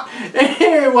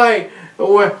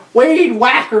 weed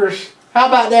whackers. How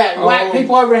about that? Whack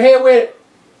people over the head with it.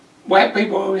 Whack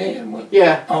people over the head with it?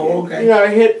 Yeah. Oh, okay. You know,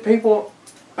 hit people.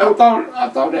 I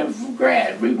thought that was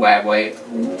grass. We whack away.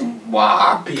 Why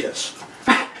I piss.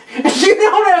 You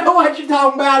don't know what you're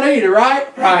talking about either, right?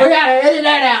 Right. We gotta edit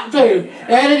that out too.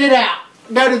 Edit it out.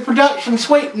 Go to the production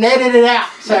suite and edit it out.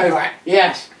 So, right.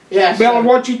 Yes. Bella,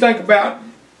 what you think about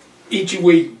Itchy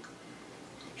Weed?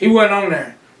 He wasn't on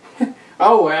there.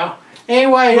 Oh well.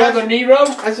 Anyway, Brother Nero?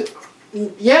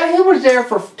 Yeah, he was there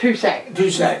for 2 seconds.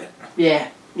 2 seconds. Yeah,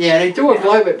 they threw a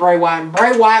globe at Bray Wyatt, and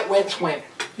Bray Wyatt went swimming.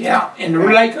 Yeah, in the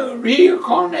Lake of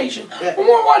Reincarnation. I wonder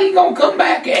what he gonna come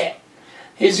back at.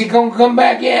 Is he gonna come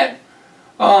back at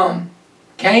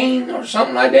Kane or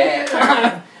something like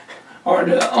that? or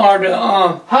the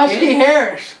Husky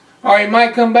Harris. Or he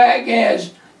might come back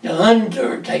as the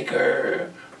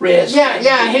Undertaker wrestling.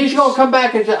 Yeah, he's going to come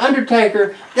back as the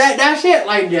Undertaker. That's it,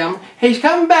 ladies and gentlemen. He's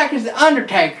coming back as the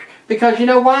Undertaker. Because you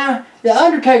know why? The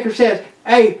Undertaker says,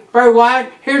 hey, Bray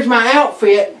Wyatt, here's my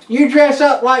outfit. You dress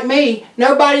up like me.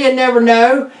 Nobody will never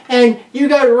know. And you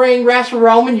go to the ring, wrestle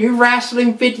Roman. You wrestled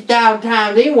him 50,000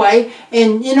 times anyway.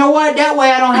 And you know what? That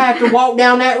way I don't have to walk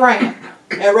down that ramp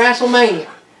at WrestleMania.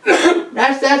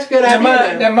 That's a good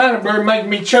idea. That might have made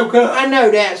me choke up. I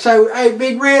know that. So, hey,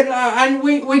 Big Red,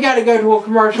 we got to go to a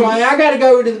commercial. I got to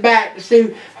go to the back to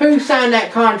see who signed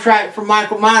that contract for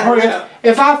Michael Miner. Yeah.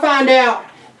 If I find out,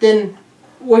 then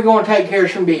we're going to take care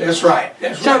of some business. That's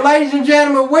right. So, ladies and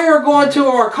gentlemen, we are going to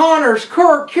our Connor's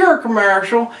Cure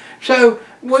commercial. So,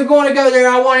 we're going to go there.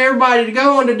 I want everybody to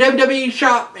go on the WWE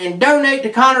shop and donate to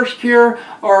Connor's Cure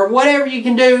or whatever you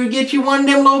can do. Get you one of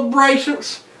them little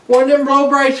bracelets. One of them little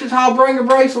bracelets. I'll bring a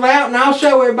bracelet out and I'll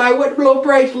show everybody what the little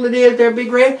bracelet is there,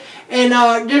 Big Red. And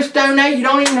just donate. You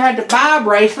don't even have to buy a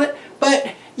bracelet,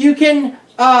 but you can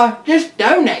just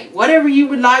donate whatever you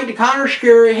would like to Connor's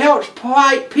Cure. It helps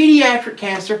fight pediatric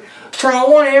cancer. So I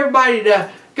want everybody to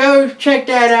go check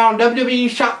that out on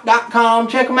WWEshop.com.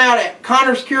 Check them out at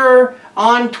Connor's Cure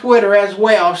on Twitter as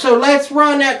well. So let's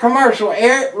run that commercial.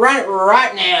 Eric, run it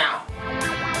right now.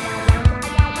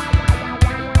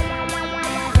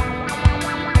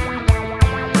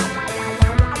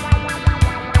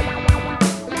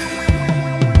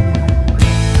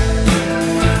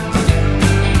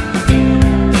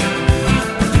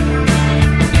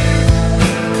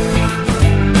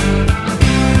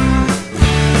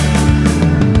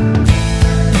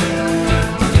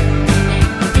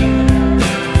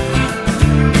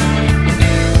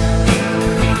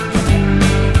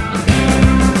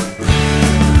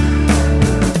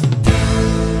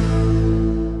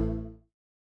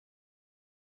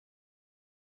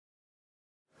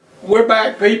 We're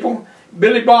back, people.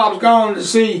 Billy Bob's gone to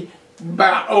see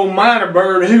about old Minor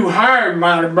Bird, who hired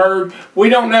Minor Bird. We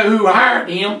don't know who hired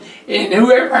him, and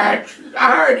whoever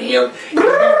hired him is going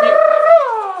to get...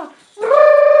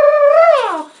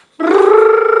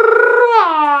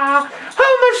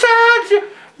 Homicide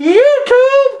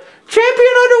YouTube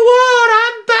champion of the world.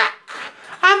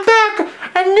 I'm back.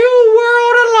 A New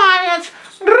World Alliance.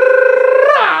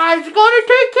 It's going to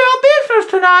take care of business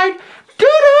tonight.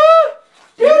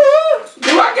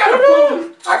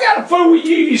 I got a fool with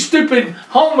you, you stupid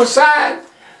homicide.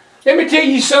 Let me tell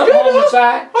you something,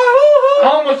 homicide.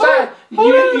 Homicide.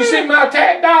 You see my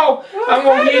attack dog? I'm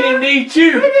gonna get him to eat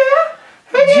you.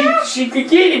 She could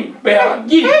get him, Bella.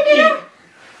 Get him.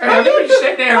 Let me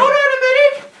sit down. Hold on a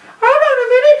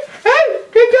minute. Hey,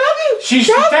 the doggy. She's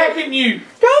attacking you.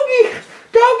 Doggy.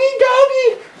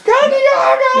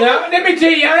 Now, let me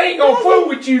tell you, I ain't gonna fool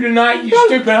with you tonight, you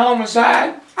stupid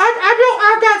homicide.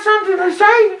 I got something to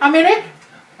say. A minute.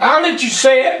 I'll let you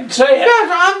say it. Yes,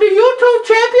 I'm the YouTube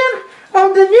champion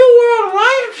of the New World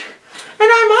Alliance, and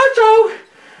I'm also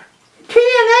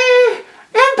TNA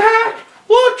Impact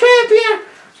World Champion,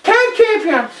 Tag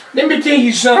Champions. Let me tell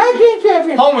you something. Tag Team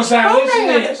Champions. Homicide, listen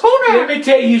to this. Let me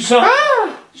tell you something.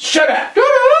 Shut up.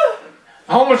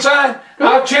 Homicide,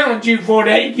 I'll challenge you for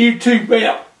that YouTube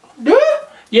belt.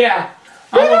 Yeah,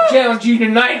 I'm going to challenge you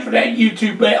tonight for that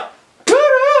YouTube belt.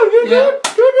 You do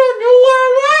the New World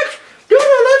Alliance.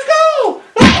 Let's go.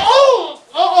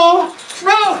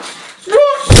 No.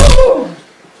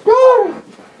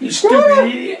 You stupid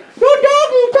idiot. Your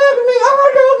doggy attacking me. Oh,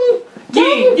 doggy.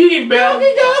 Get him, Bella.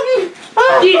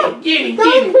 Doggy. Get him.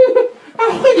 I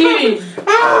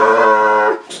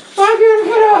can't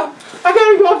get up. I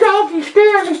gotta go. Doggy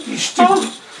scared me. You stupid.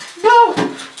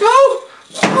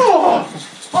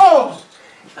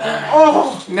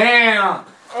 Now,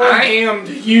 I am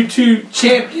the YouTube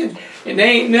champion, and there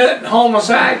ain't nothing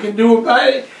homicide can do about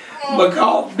it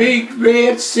because Big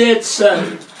Red said so.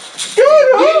 Get him,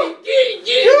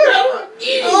 Bella.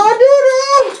 Get him.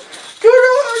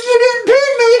 You didn't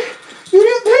pin me.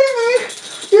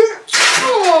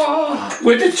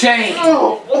 With the chain.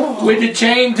 With the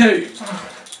chain, too.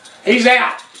 He's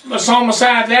out. Miss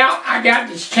Homicide's out. I got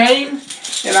this chain,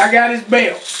 and I got his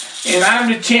belt. And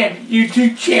I'm the champion,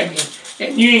 YouTube champion.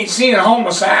 And you ain't seen a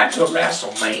homicide till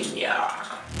WrestleMania.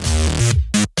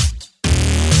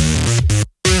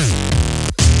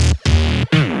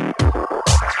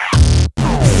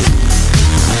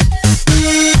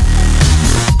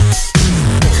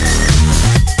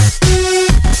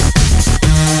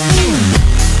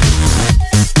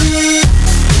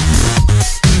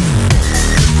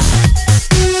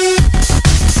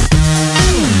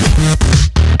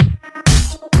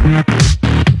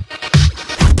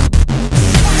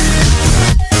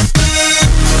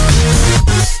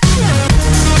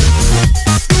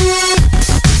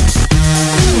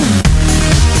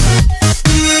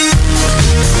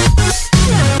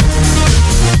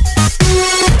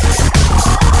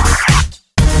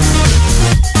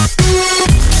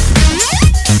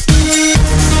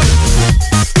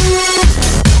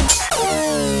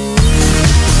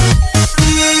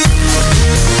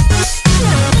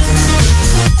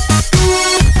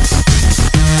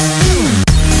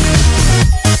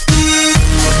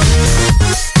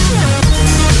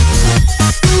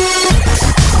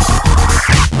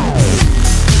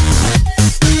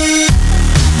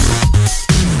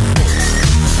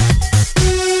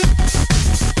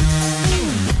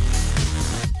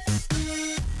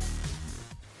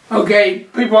 Okay,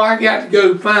 people, I got to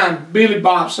go find Billy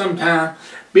Bob sometime.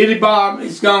 Billy Bob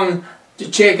is going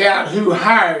to check out who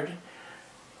hired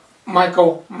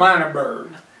Michael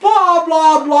Minerbird. Blah,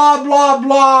 blah, blah, blah,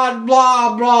 blah,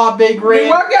 blah, blah, Big Red.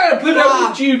 Well, I got to put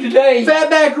up with you today.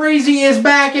 Fatback Greasy is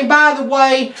back, and by the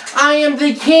way, I am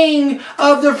the king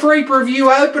of the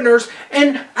free-per-view openers,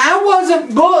 and I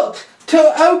wasn't booked to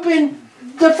open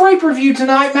the free-per-view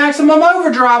tonight, Maximum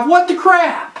Overdrive. What the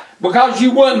crap? Because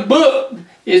you wasn't booked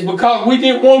is because we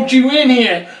didn't want you in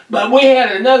here, but we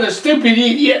had another stupid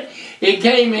idiot. It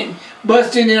came and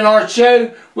busted in our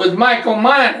show with Michael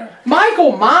Miner.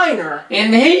 Michael Miner?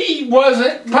 And he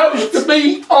wasn't supposed to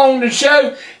be on the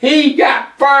show. He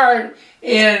got fired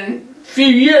a few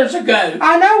years ago.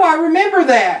 I know, I remember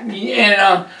that.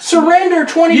 And Surrender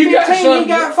 2015, he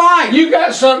got fired. You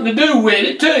got something to do with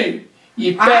it too.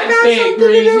 You fat I got something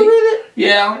Greasy. to do with it?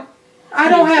 Yeah. I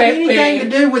don't have anything to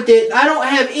do with it. I don't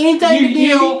have anything to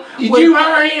deal with. Did you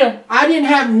hire him? I didn't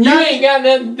have nothing. You ain't got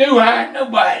nothing to do hiring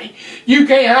nobody. You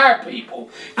can't hire people.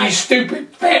 You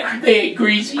stupid fat big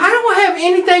Greasy. I don't have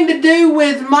anything to do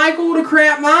with Michael the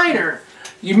Crap Miner.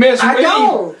 You mess with me. I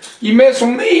don't. You mess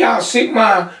with me, I'll stick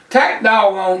my tack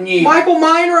dog on you. Michael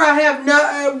Miner, I have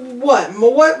no.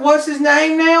 What's his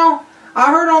name now?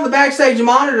 I heard on the backstage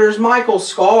monitors Michael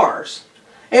Scars.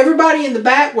 Everybody in the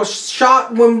back was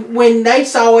shocked when they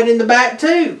saw it in the back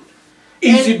too.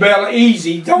 Easy, Bella,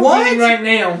 easy. Don't get him right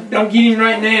now. Don't get him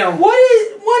right now. What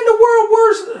in the world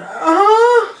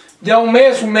was? Don't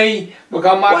mess with me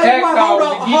because my tack dog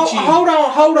will get you.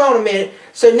 Hold on a minute.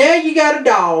 So now you got a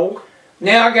dog.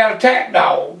 Now I got a tack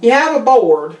dog. You have a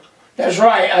board. That's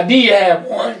right. I did have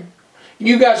one.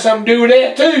 You got something to do with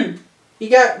that too. You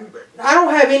got. I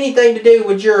don't have anything to do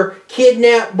with your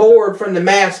kidnapped board from the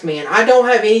Masked Man. I don't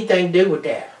have anything to do with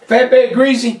that. Fatback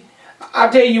Greasy, I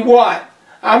tell you what,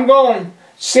 I'm going to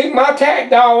stick my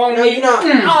tack dog on No, you you're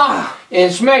not.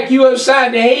 and smack you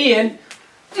upside the head.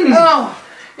 And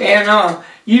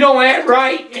you don't act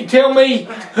right and tell me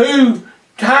who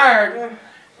hired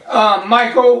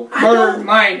Michael Bird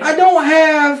Miner. I don't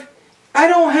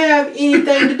have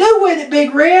anything to do with it,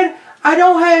 Big Red. I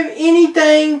don't have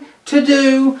anything to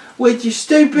do with you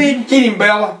stupid. Get him,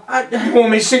 Bella. You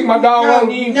want me to stick my dog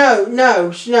on you? No.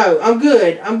 I'm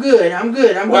good.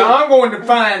 Well, I'm going to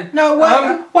find. No,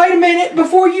 wait a minute.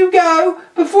 Before you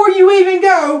even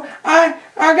go, I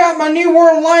got my New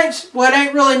World Alliance. Well, it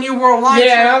ain't really New World Alliance.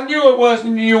 Yeah, I knew it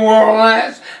wasn't New World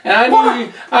Alliance, and I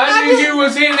knew you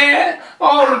was in that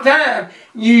all the time.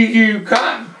 You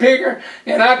cotton picker,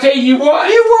 and I tell you what.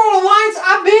 New World Alliance.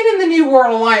 I've been in the New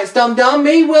World Alliance, dum-dum.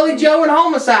 Me, Willie, Joe, and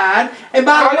Homicide. And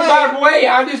by the way,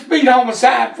 I just beat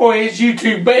Homicide for his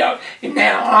YouTube belt, and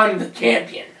now I'm the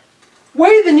champion.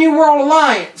 We're the New World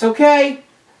Alliance, okay?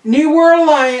 New World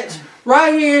Alliance,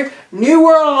 right here. New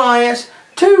World Alliance.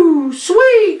 Too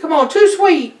sweet. Come on, too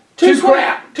sweet. Too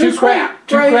crap. Too crap.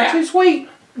 Too sweet.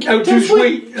 No, too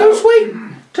sweet. Too sweet.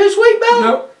 Too sweet, Bella.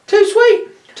 No. Too sweet.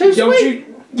 Too Don't sweet. You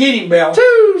get him, Bella.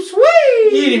 Too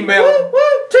sweet. Get him, Bella. Woo,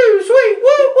 woo, too sweet.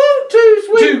 Woo, woo, too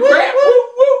sweet. Too crap. Woo,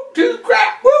 woo. Too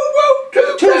crap. Woo, woo.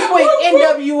 Too crap. Sweet.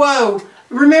 NWO.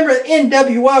 Remember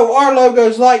NWO. Our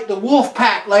logo's like the Wolf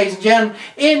Pack, ladies and gentlemen.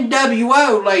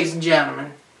 NWO, ladies and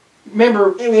gentlemen.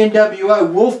 Remember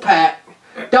NWO, Wolf Pack.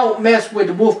 Don't mess with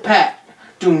the Wolf Pack.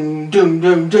 Doom, doom,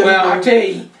 doom, doom. Well, I tell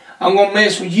you, I'm gonna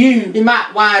mess with you. You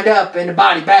might wind up in the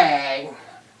body bag.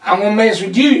 I'm gonna mess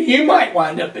with you. You might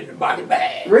wind up in the body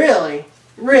bag. Really?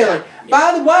 Really?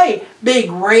 By the way,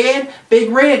 Big Red,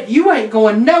 you ain't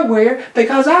going nowhere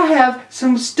because I have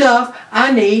some stuff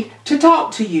I need to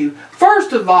talk to you.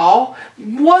 First of all,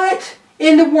 what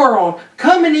in the world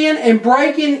coming in and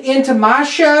breaking into my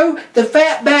show, the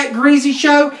Fatback Greasy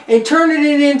show, and turning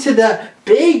it into the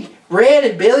Big Red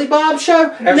and Billy Bob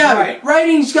show? That's no, right.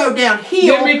 Ratings go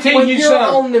downhill when you're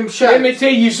on them shows. Let me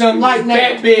tell you something, like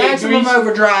Fat Big Maximum Greasy.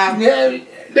 Overdrive.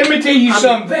 Let me tell you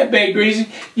something, Fatback Greasy.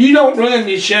 You don't run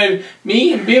this show.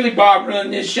 Me and Billy Bob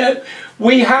run this show.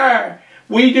 We hire.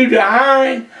 We do the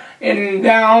hiring, and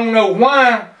I don't know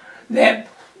why that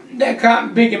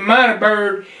cotton picking minor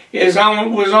bird was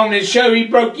on this show. He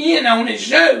broke in on this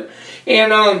show,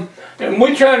 and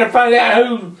we're trying to find out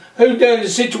who done the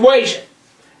situation.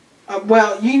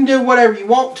 Well, you can do whatever you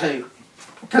want to,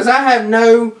 because I have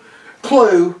no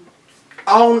clue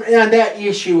on that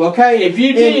issue, okay? If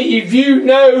you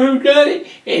know who done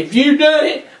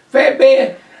it,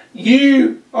 Fatback,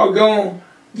 you are going to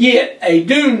get a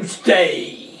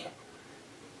doomsday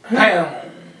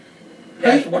pound.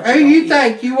 That's what who you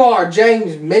think you are,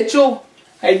 James Mitchell?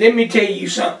 Hey, let me tell you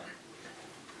something.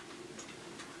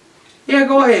 Yeah,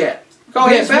 go ahead. Go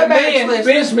ahead,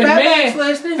 Vince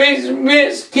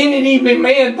Kennedy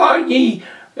McMahon thought he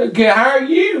could hire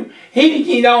you.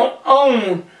 He don't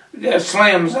own the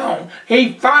Slam Zone.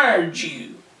 He fired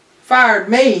you. Fired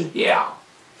me? Yeah.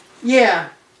 Yeah.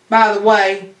 By the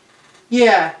way,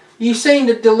 yeah. You seen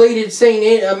the deleted scene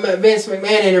Vince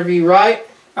McMahon interview, right?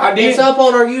 I did. It's up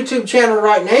on our YouTube channel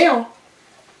right now.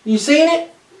 You seen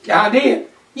it? I did.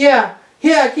 Yeah.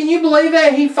 Yeah, can you believe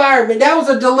that? He fired me. That was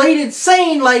a deleted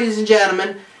scene, ladies and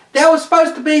gentlemen. That was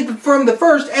supposed to be from the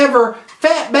first ever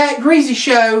Fatback Greasy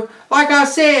show, like I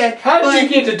said. How did you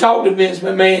get to talk to Vince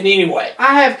McMahon anyway?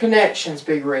 I have connections,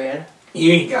 Big Red.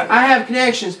 You ain't got it. I have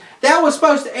connections. That was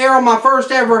supposed to air on my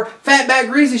first ever Fatback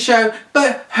Greasy show,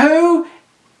 but who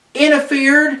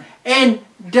interfered and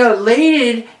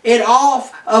deleted it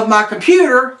off of my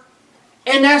computer?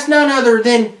 And that's none other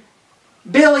than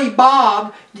Billy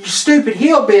Bob, you stupid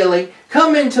hillbilly,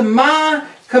 come into my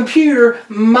computer,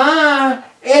 my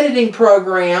editing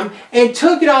program, and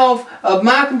took it off of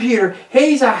my computer.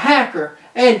 He's a hacker.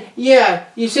 And yeah,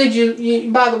 you said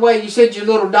by the way, you said your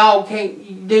little dog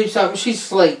can't do something. She's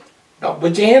asleep. Don't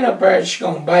put your hand up there, she's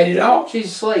gonna bite it off. She's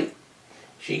asleep.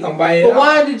 She gonna bite it off. But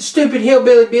why did stupid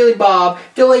hillbilly Billy Bob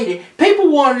delete it? People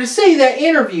wanted to see that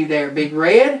interview there, Big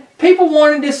Red. People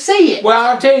wanted to see it. Well,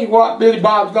 I'll tell you what Billy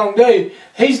Bob's gonna do.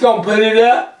 He's gonna put it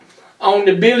up on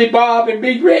the Billy Bob and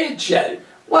Big Red show.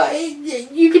 Well,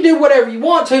 you can do whatever you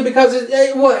want to because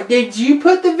what? Did you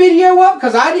put the video up?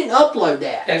 Because I didn't upload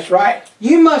that. That's right.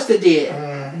 You must have did.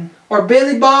 Or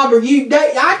Billy Bob, or you.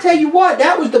 I tell you what,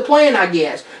 that was the plan, I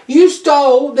guess. You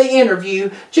stole the interview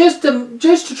just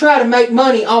to try to make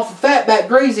money off of Fatback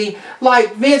Greasy,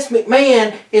 like Vince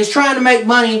McMahon is trying to make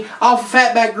money off of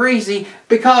Fatback Greasy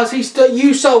because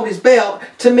you sold his belt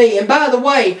to me. And by the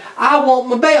way, I want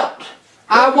my belt.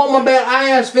 I want my belt.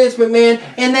 I asked Vince McMahon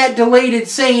in that deleted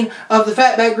scene of the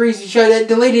Fatback Greasy show, that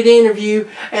deleted interview,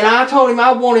 and I told him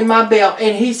I wanted my belt,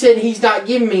 and he said he's not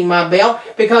giving me my belt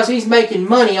because he's making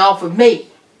money off of me.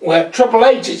 Well, Triple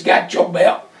H has got your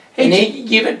belt, and he can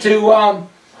give it to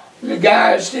the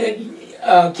guys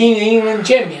that King of England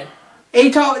champion. They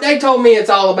told me it's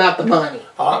all about the money.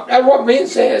 That's what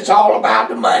Vince said. It's all about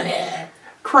the money.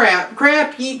 Crap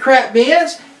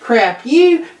Vince. Crap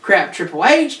you, crap Triple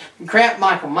H, crap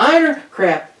Michael Miner,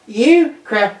 crap you,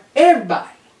 crap everybody.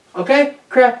 Okay?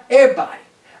 Crap everybody.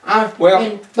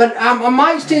 But I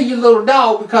might steal your little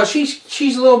dog because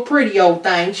she's a little pretty old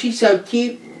thing. She's so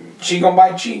cute. She gonna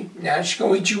bite you. Now she's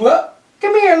gonna eat you up.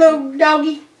 Come here, little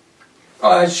doggy.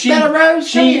 Bella Rose,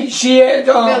 she had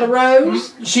Bella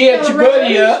Rose. She had your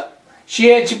buddy up. She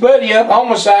had your buddy up,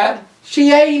 homicide.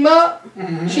 She ate him up.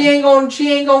 She ain't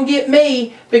gonna get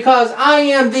me because I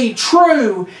am the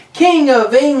true King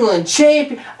of England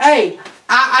champion. Hey,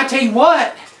 I tell you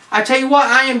what.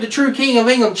 I am the true King of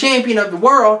England champion of the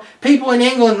world. People in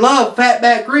England love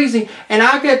Fatback Greasy, and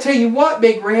I gotta tell you what,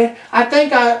 Big Red. I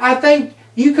think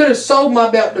you could have sold my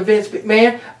belt to Vince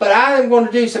McMahon, but I am going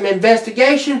to do some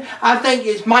investigation. I think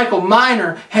it's Michael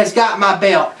Miner has got my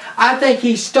belt. I think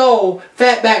he stole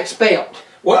Fatback's belt.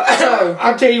 Well,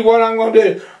 I'll tell you what I'm going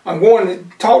to do. I'm going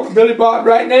to talk to Billy Bob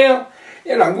right now,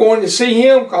 and I'm going to see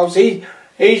him because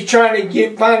he's trying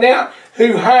to find out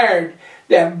who hired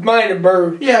that minor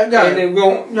bird. Yeah, go ahead. And they're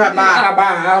going,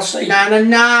 I'll see. Na na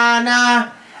na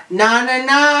na na na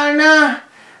na na.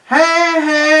 Hey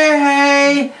hey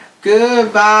hey.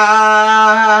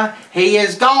 Goodbye. He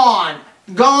is gone.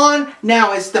 Gone.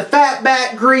 Now it's the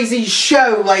Fatback Greasy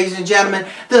show, ladies and gentlemen.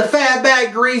 The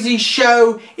Fatback Greasy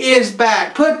show is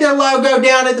back. Put the logo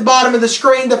down at the bottom of the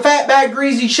screen. The Fatback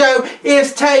Greasy show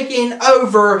is taking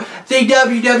over the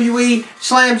WWE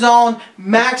Slam Zone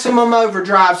Maximum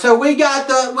Overdrive. So we got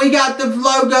the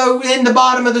logo in the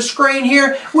bottom of the screen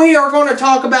here. We are going to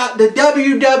talk about the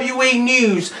WWE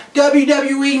news.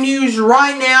 WWE news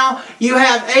right now. You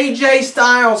have AJ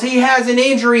Styles. He has an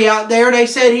injury out there. They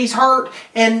said he's hurt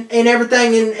and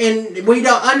everything, and we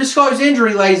don't undisclosed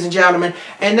injury, ladies and gentlemen.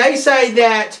 And they say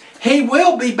that he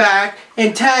will be back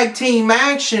in tag team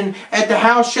action at the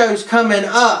house shows coming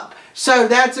up. So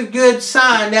that's a good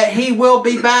sign that he will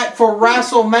be back for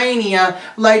WrestleMania,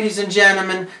 ladies and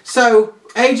gentlemen. So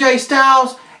AJ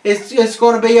Styles, it's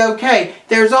going to be okay.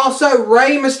 There's also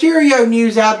Rey Mysterio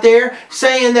news out there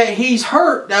saying that he's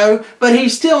hurt though, but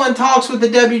he's still in talks with the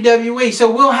WWE.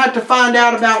 So we'll have to find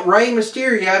out about Rey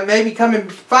Mysterio, maybe coming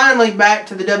finally back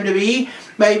to the WWE,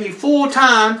 maybe full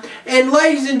time. And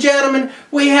ladies and gentlemen,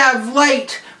 we have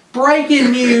late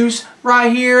breaking news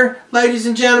right here, ladies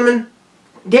and gentlemen.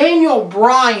 Daniel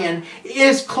Bryan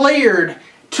is cleared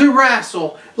to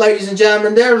wrestle, ladies and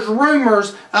gentlemen. There's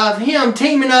rumors of him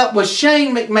teaming up with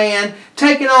Shane McMahon,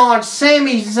 taking on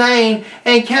Sami Zayn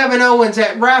and Kevin Owens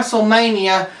at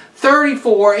WrestleMania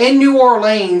 34 in New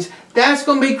Orleans. That's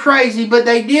going to be crazy, but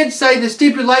they did say the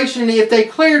stipulation, if they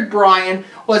cleared Bryan,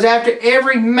 was after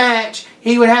every match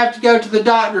he would have to go to the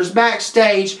doctors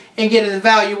backstage and get an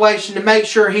evaluation to make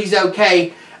sure he's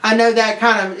okay. I know that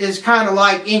is kind of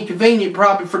like inconvenient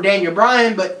probably for Daniel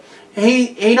Bryan, but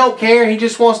he don't care. He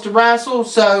just wants to wrestle.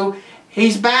 So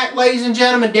he's back, ladies and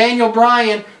gentlemen. Daniel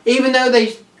Bryan, even though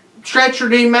they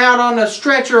stretchered him out on a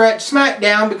stretcher at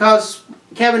SmackDown because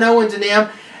Kevin Owens and them,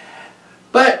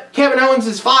 but Kevin Owens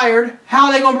is fired. How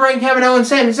are they going to bring Kevin Owens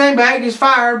and Sami Zayn back? He's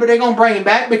fired, but they're going to bring him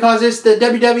back because it's the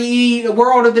WWE, the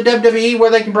world of the WWE,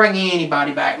 where they can bring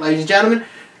anybody back, ladies and gentlemen.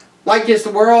 Like it's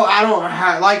the world, I don't know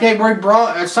how, like they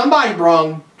brought, somebody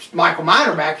brought Michael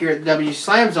Miner back here at the W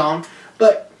Slam Zone.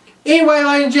 But anyway,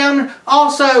 ladies and gentlemen,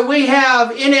 also we have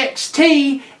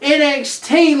NXT.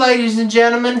 NXT, ladies and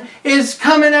gentlemen, is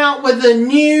coming out with a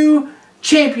new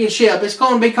championship. It's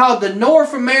going to be called the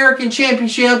North American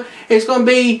Championship. It's going to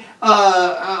be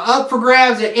up for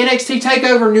grabs at NXT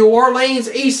TakeOver New Orleans.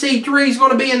 EC3 is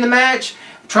going to be in the match.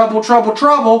 Trouble, trouble,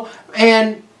 trouble.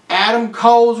 And Adam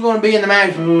Cole's going to be in the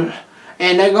match.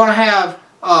 And they're going to have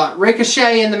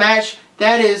Ricochet in the match.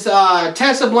 That is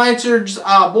Tessa Blanchard's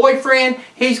boyfriend.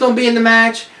 He's going to be in the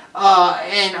match.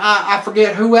 And I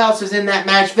forget who else is in that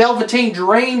match. Velveteen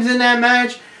Dream's in that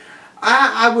match.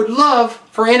 I would love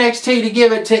for NXT to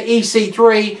give it to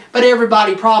EC3, but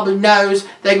everybody probably knows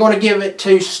they're going to give it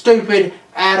to stupid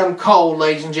Adam Cole,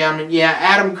 ladies and gentlemen. Yeah,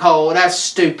 Adam Cole. That's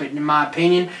stupid, in my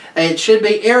opinion. It should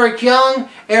be Eric Young.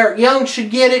 Eric Young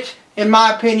should get it, in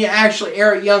my opinion. Actually,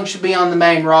 Eric Young should be on the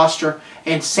main roster.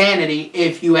 Insanity,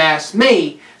 if you ask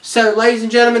me. So, ladies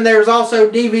and gentlemen, there's also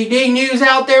DVD news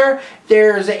out there.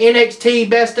 There's an NXT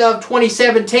Best of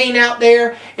 2017 out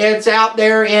there. It's out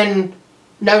there in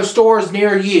no stores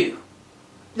near you.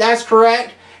 That's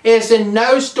correct. It's in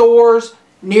no stores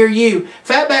near you.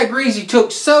 Fatback Greasy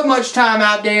took so much time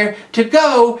out there to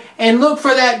go and look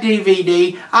for that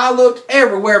DVD. I looked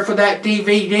everywhere for that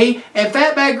DVD, and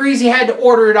Fatback Greasy had to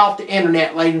order it off the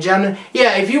internet, ladies and gentlemen.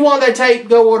 Yeah, if you want that tape,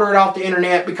 go order it off the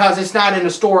internet because it's not in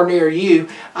a store near you.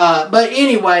 But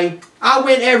anyway, I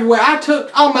went everywhere. I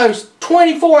took almost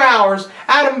 24 hours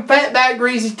out of Fatback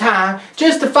Greasy's time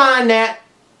just to find that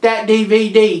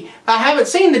DVD. I haven't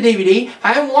seen the DVD.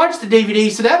 I haven't watched the DVD,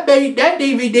 so that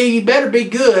DVD better be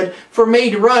good for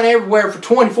me to run everywhere for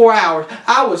 24 hours.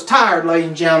 I was tired, ladies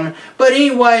and gentlemen. But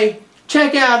anyway,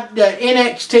 check out the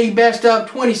NXT Best of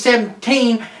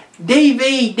 2017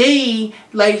 DVD,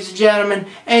 ladies and gentlemen.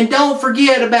 And don't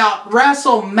forget about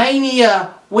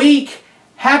WrestleMania week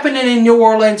happening in New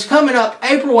Orleans, coming up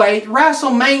April 8th.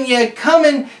 WrestleMania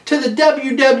coming to the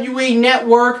WWE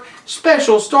Network.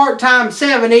 Special start time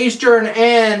 7 Eastern,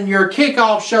 and your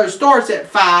kickoff show starts at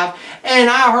 5. And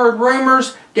I heard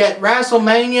rumors that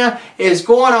WrestleMania is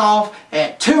going off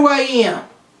at 2 a.m.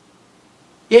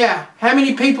 Yeah, how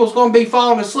many people is going to be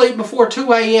falling asleep before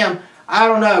 2 a.m.? I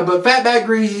don't know, but Fatback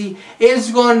Greasy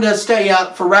is going to stay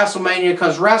up for WrestleMania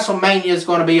because WrestleMania is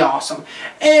going to be awesome.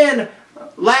 And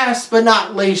last but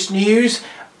not least news,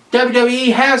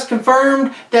 WWE has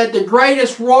confirmed that the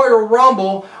Greatest Royal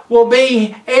Rumble will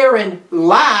be airing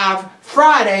live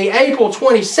Friday, April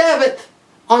 27th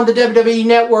on the WWE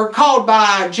Network, called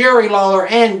by Jerry Lawler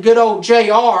and good old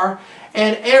JR.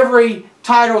 And every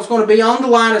title is going to be on the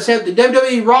line except the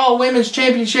WWE Raw Women's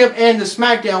Championship and the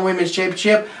SmackDown Women's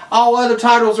Championship. All other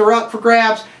titles are up for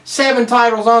grabs. 7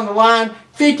 titles on the line.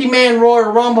 50-man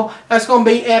Royal Rumble. That's going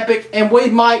to be epic, and we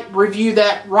might review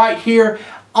that right here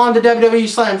on the WWE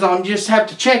Slam Zone. You just have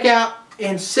to check out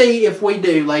and see if we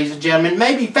do, ladies and gentlemen.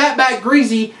 Maybe Fatback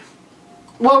Greasy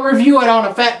will review it on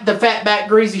the Fatback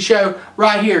Greasy Show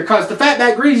right here, because the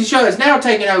Fatback Greasy Show is now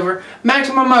taking over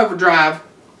Maximum Overdrive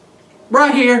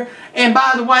right here. And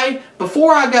by the way,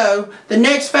 before I go, the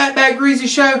next Fatback Greasy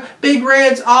Show, Big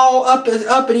Red's all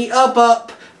uppity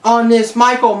up on this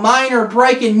Michael Miner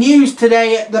breaking news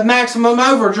today at the Maximum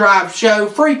Overdrive show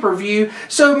free preview.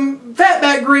 So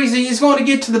Fatback Greasy is going to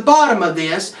get to the bottom of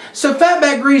this. So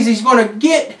Fatback Greasy is going to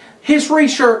get his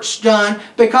research done,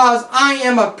 because I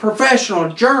am a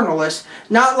professional journalist,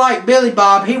 not like Billy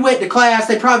Bob. He went to class,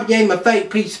 they probably gave him a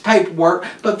fake piece of paperwork,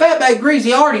 but Fatback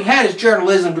Greasy already had his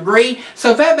journalism degree.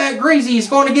 So Fatback Greasy is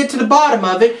going to get to the bottom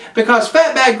of it, because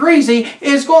Fatback Greasy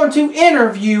is going to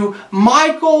interview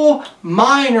Michael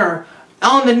Miner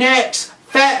on the next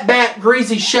Fatback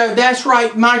Greasy show. That's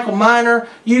right, Michael Miner,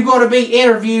 you're going to be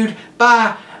interviewed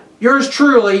by yours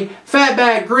truly,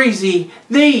 Fatback Greasy,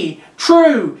 the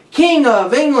true King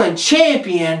of England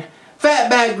champion,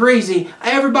 Fatback Greasy.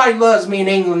 Everybody loves me in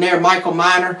England there, Michael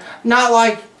Miner. Not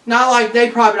like they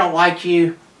probably don't like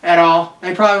you at all.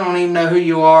 They probably don't even know who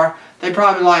you are. They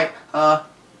probably like,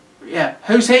 yeah,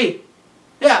 who's he?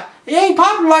 Yeah, he ain't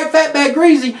popular like Fatback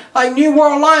Greasy, like New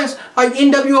World Alliance, like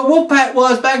NWO Wolfpack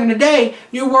was back in the day.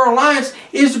 New World Alliance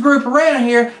is the group around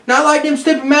here, not like them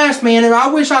stupid masked men. And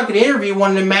I wish I could interview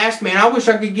one of them masked men. I wish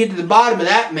I could get to the bottom of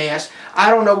that mess.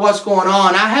 I don't know what's going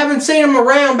on. I haven't seen him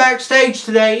around backstage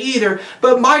today either.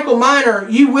 But Michael Miner,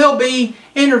 you will be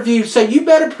interviewed, so you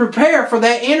better prepare for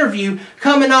that interview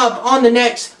coming up on the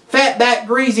next Fatback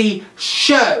Greasy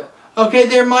show. Okay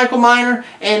there, Michael Miner,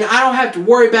 and I don't have to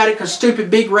worry about it because stupid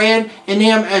Big Red and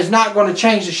them is not going to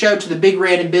change the show to the Big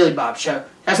Red and Billy Bob show.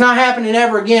 That's not happening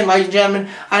ever again, ladies and gentlemen,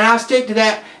 and I'll stick to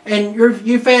that. And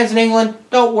you fans in England,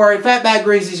 don't worry, Fatback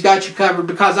Greasy's got you covered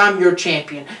because I'm your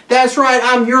champion. That's right,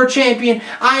 I'm your champion.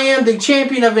 I am the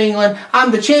champion of England.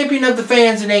 I'm the champion of the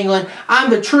fans in England. I'm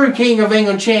the true King of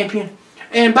England champion.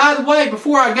 And by the way,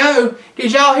 before I go,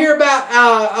 did y'all hear about,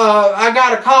 I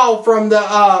got a call from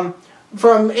the,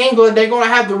 from England. They're going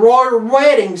to have the royal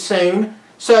wedding soon.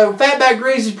 So Fatback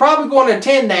Greasy's probably going to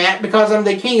attend that because I'm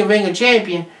the King of England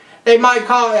champion. They might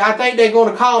call, I think they're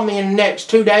going to call me in the next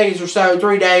 2 days or so,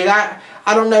 3 days. I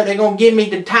don't know. They're going to give me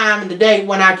the time and the date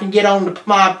when I can get on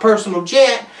my personal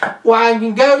jet where I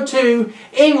can go to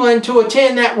England to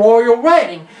attend that royal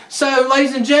wedding. So,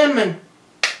 ladies and gentlemen,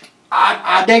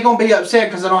 they're going to be upset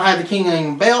because I don't have the King of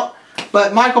England belt.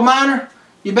 But Michael Miner,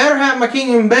 you better have my King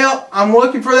of England belt. I'm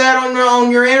looking for that on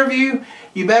your interview.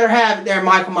 You better have it there,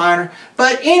 Michael Miner.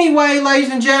 But anyway, ladies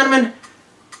and gentlemen,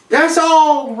 that's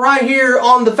all right here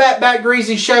on the Fatback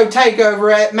Greasy Show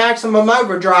takeover at Maximum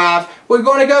Overdrive. We're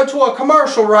going to go to a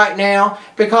commercial right now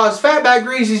because Fatback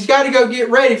Greasy's got to go get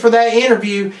ready for that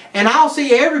interview. And I'll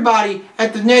see everybody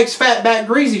at the next Fatback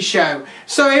Greasy Show.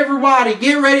 So everybody,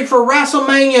 get ready for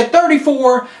WrestleMania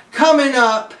 34 coming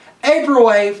up April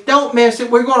 8th. Don't miss it.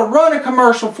 We're going to run a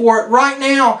commercial for it right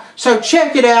now. So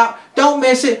check it out. Don't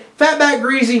miss it. Fatback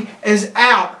Greasy is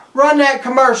out. Run that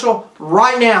commercial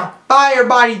right now. Bye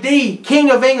everybody. The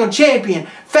King of England champion,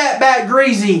 Fatback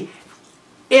Greasy,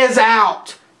 is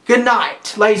out. Good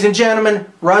night, ladies and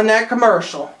gentlemen. Run that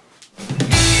commercial.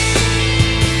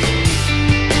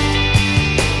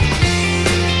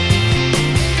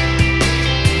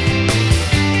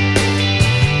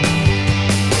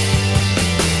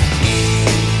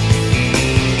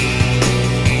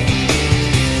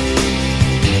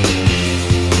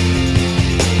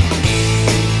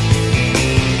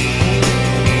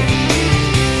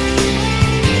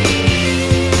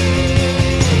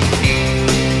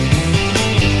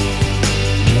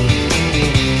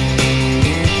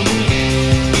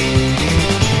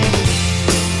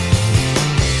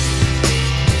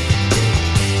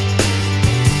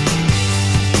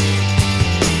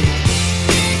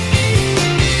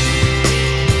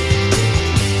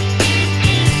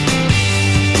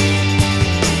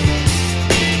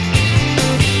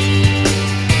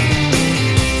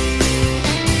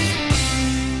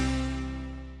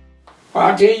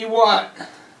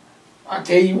 I'll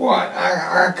tell you what,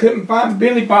 I couldn't find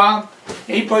Billy Bob.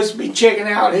 He's supposed to be checking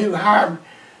out who hired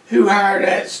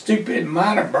that stupid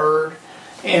minor bird.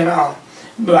 And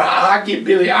but I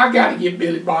gotta get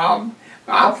Billy Bob.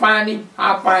 I'll find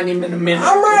him in a minute.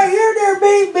 I'm right here there,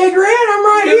 Big Red. I'm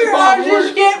right Billy here. Bob, I was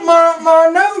just getting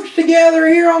my notes together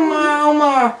here on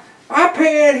my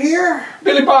iPad here.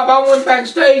 Billy Bob, I went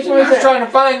backstage and I was trying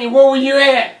to find you. Where were you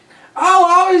at? Oh,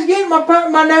 I was getting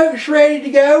my notes ready to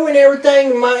go and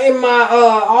everything in my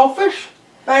office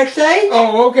backstage.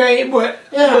 Oh, okay, but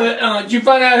did you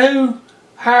find out who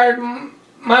hired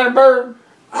Minor Bird?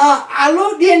 I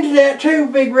looked into that too,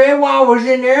 Big Red, while I was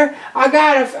in there. I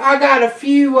got a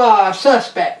few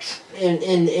suspects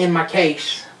in my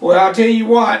case. Well, I'll tell you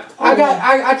what.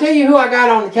 I tell you who I got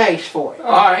on the case for it.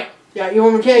 All right. Yeah, you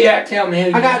want me to tell you? Yeah, tell me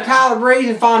who. I got Tyler Breeze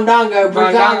and Fandango.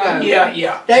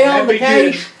 Yeah. They on the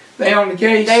case. They on the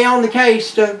case? They on the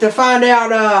case to find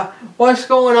out what's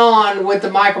going on with the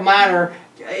Michael Miner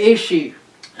issue.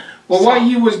 Well, while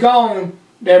you was gone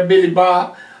there, Billy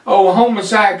Bob, old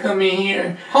Homicide come in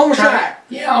here. Homicide?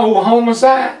 Yeah, old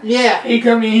Homicide. Yeah. He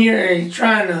come in here and he's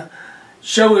trying to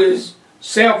show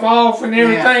himself off and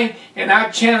everything, and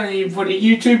I challenged him for the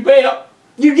YouTube belt.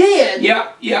 You did?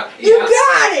 Yeah. You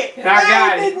got it! And I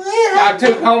got it. I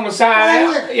took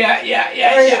Homicide out.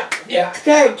 Yeah.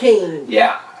 Tag team.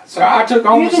 Yeah. So I took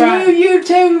Homicide. You're the new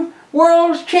YouTube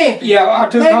World's Champion. Yeah,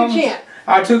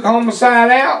 I took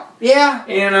Homicide out. Yeah.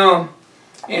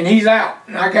 And he's out.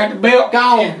 And I got the belt.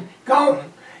 Gone.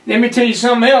 let me tell you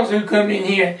something else who come in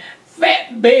here.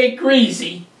 Fatback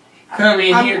Greasy come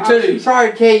in here too. I'm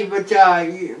sorry to tell you, but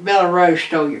Bella Rose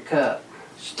stole your cup.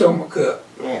 Stole my cup.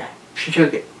 Yeah, she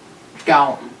took it. It's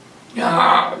gone.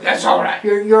 No, that's all right.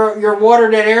 Your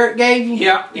water that Eric gave you?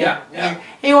 Yeah.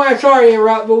 Anyway, I'm sorry to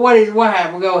interrupt, but what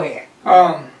happened? Go ahead.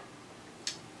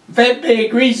 Fatback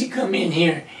Greasy come in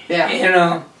here. Yeah.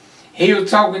 And he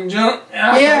was talking junk.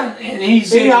 Yeah. And he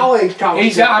said he always talks. He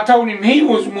said I told him he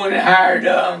was the one that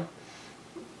hired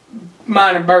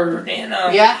Minor Bird, and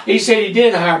yeah. He said he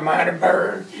did hire Minor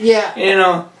Bird. Yeah. And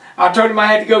I told him I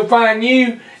had to go find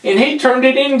you, and he turned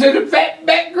it into the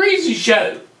Fatback Greasy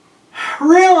show.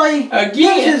 Really? Again.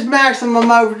 This is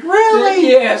Maximum Over. Really?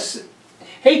 Yes.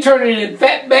 He turned it into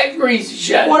Fatback Greasy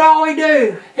show. What all he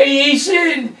do? He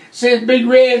said, since Big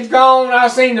Red's gone, I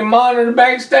seen the monitor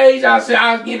backstage. I said,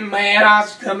 I was getting mad. I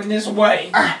was coming this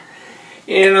way.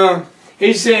 And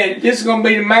he said, this is going to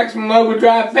be the Maximum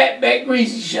Overdrive Fatback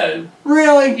Greasy show.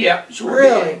 Really? Yeah, sure.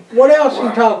 Really? Did. What else he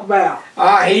talk about?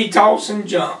 He talked some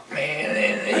junk, man.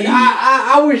 And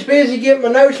I was busy getting my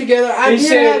notes together. He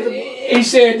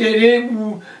said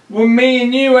that with me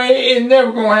and you, it's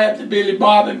never going to have the Billy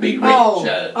Bob and Big Red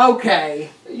show. Okay.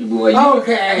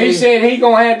 Okay. He said he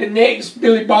going to have the next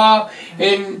Billy Bob,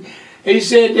 and he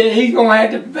said that he's going to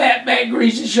have the Fatback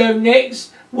Greasy show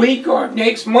next week or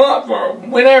next month or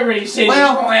whenever he said he's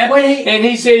going to have. And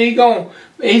he said he's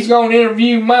going to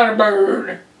interview Minor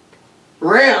Bird.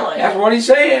 Really? That's what he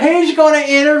said. He's going to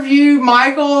interview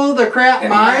Michael the Crap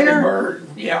Miner? Bird.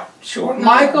 Yeah, sure.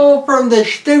 Michael from the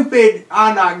stupid...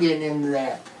 I'm not getting into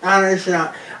that. Honestly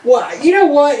not. Well, you know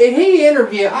what? If he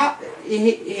interviewed...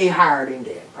 He hired him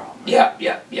then, probably.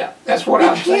 Yeah. That's what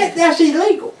I'm saying. That's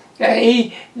illegal.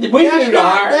 That's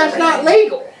not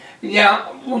legal.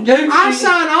 Yeah. Well, I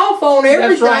sign off on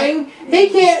everything. Right. He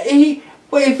can't...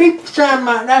 Well, if he signed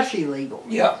my... That's illegal.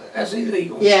 Yeah, that's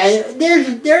illegal. Yeah,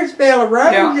 there's Bella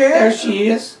Rose there. There she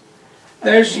is.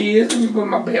 There she is. Let me put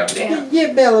my belt down.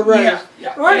 Get Bella Rose.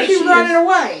 Yeah. Why is she running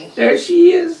away? There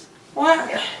she is.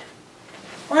 Why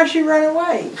is she running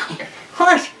away?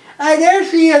 Hey, there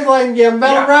she is, ladies and gentlemen.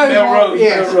 Bella Rose.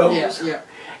 Bella Rose. Yeah.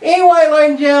 Anyway, ladies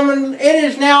and gentlemen, it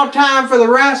is now time for the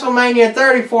WrestleMania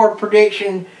 34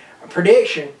 prediction.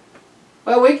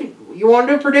 Well, you want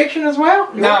to do a prediction as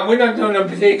well? No, we're not doing a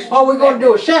prediction. Oh, we're going to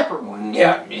do a separate one.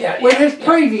 Yeah. With this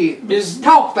preview. Just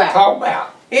talk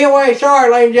about. Anyway,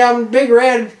 sorry, ladies and gentlemen. Big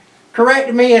Red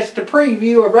corrected me. It's the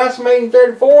preview of WrestleMania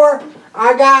 34.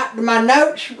 I got my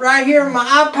notes right here on my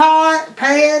iPod,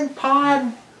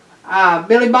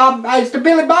 Billy Bob. It's the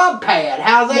Billy Bob pad.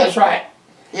 How's that? That's right.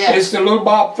 Yeah. It's the Little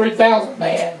Bob 3000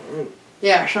 pad.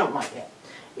 Yeah, something like that.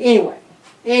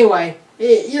 Anyway.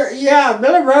 Yeah,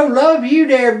 Billy Rose loves you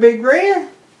there, Big Red.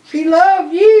 She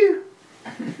loves you.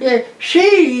 Yeah,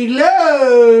 she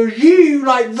loves you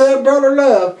like brother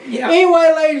love. Yeah.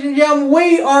 Anyway, ladies and gentlemen,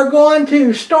 we are going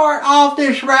to start off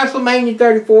this WrestleMania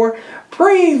 34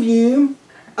 preview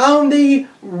on the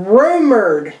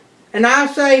rumored, and I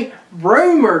say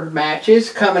rumored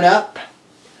matches coming up.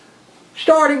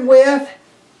 Starting with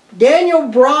Daniel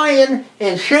Bryan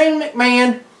and Shane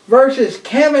McMahon versus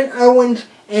Kevin Owens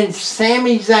and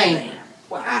Sami Zayn.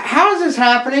 How is this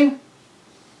happening?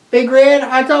 Big Red,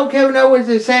 I thought Kevin Owens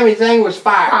and Sami Zayn was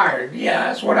fired. Yeah,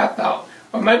 that's what I thought.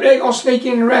 Well, maybe they're going to sneak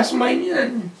into WrestleMania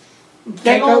and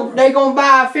They're going to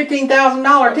buy a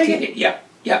 $15,000 ticket? Yep.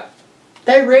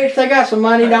 They rich, they got some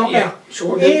money, don't they? Yeah,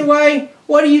 sure do. Anyway,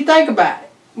 what do you think about it?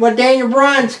 Well, Daniel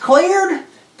Bryan's cleared?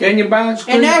 Daniel Bryan's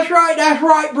cleared. And that's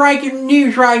right, breaking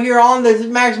news right here on the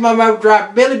Maximum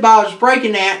Overdrive. Billy Bob's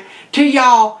breaking that to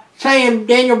y'all, saying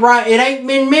Daniel Bryan, it ain't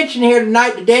been mentioned here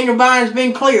tonight that Daniel Bryan's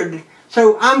been cleared.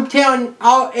 So I'm telling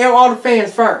all the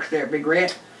fans first there, Big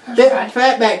Red. Right.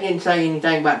 Fatback didn't say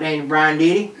anything about Daniel Bryan,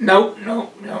 did he? No.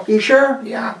 You sure?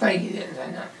 Yeah, I think he didn't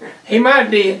say nothing. He might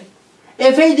have did.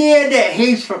 If he did,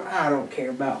 he's from... I don't care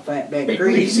about Fatback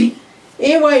Greasy.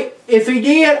 Anyway, if he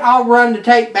did, I'll run the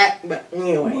tape back. But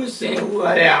anyway.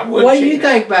 What do you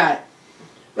think about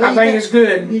it? I think it's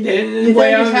good. You think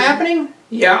it's happening?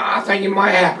 Yeah, I think it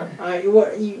might happen.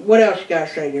 What else you got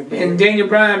to say there, Billy? And Daniel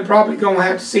Bryan probably going to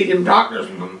have to see them doctors,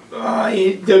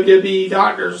 WWE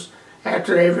doctors,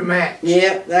 after every match.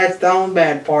 Yep, that's the only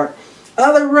bad part.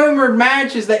 Other rumored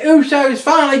matches, the Usos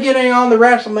finally getting on the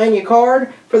WrestleMania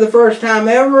card for the first time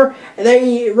ever.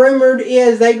 Rumored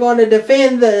is they're going to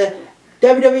defend the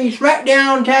WWE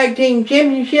SmackDown Tag Team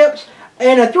Championships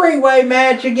in a three-way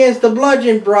match against the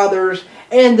Bludgeon Brothers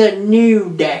and the New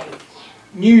Day.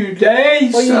 New Day?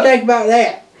 What do you think about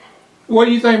that? What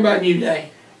do you think about New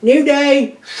Day? New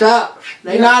Day sucks.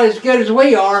 They're not as good as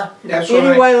we are. That's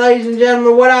anyway, right. ladies and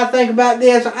gentlemen, what I think about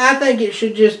this, I think it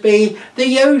should just be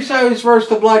the Usos versus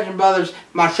the Bludgeon Brothers.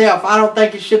 Myself, I don't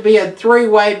think it should be a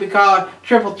three-way because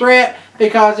triple threat,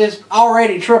 because it's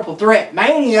already triple threat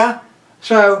mania.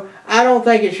 So I don't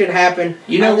think it should happen.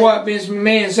 You know what Vince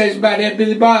McMahon says about that,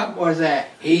 Billy Bob? What's that?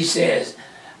 He says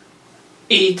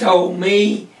he told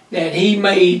me that he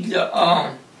made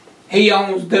he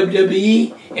owns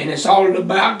WWE and it's all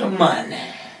about the money.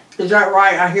 Is that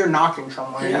right? I hear knocking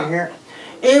somewhere. Yeah. You hear it?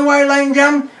 Anyway, ladies and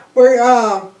gentlemen,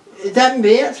 we're is that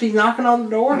Vince? He's knocking on the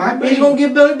door. Might be. He's gonna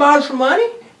give Billy Bob some money.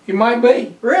 He might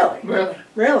be. Really? Really?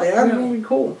 Really? That's gonna be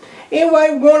cool. Anyway,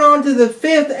 we're going on to the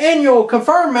 5th annual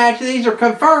confirmed match. These are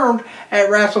confirmed at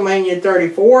WrestleMania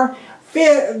 34.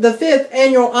 The 5th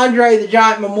annual Andre the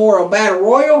Giant Memorial Battle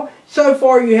Royal. So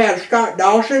far you have Scott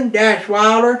Dawson, Dash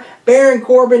Wilder, Baron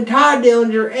Corbin, Ty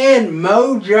Dillinger, and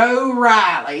Mojo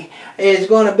Riley is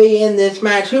going to be in this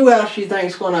match. Who else do you think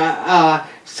is going to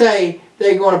say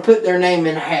they're going to put their name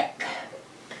in a hat?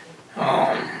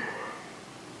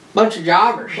 Bunch of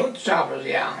jobbers. Bunch of jobbers,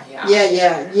 yeah.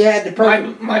 Yeah, the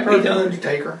perfect. Might be the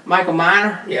Undertaker. Michael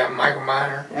Miner. Yeah, Michael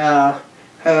Miner.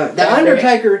 The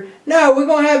Undertaker. No, we're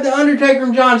going to have the Undertaker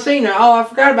and John Cena. Oh, I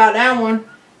forgot about that one.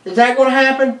 Is that going to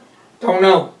happen? Don't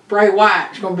know. Bray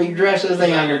Wyatt's going to be dressed as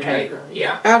the Undertaker.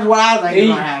 Yeah. That's what I think is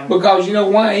going to happen. Because you know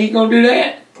why he's going to do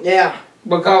that? Yeah.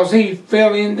 Because he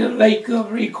fell in the lake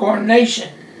of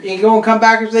reincarnation. He's going to come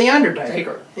back as the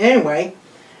Undertaker. Anyway.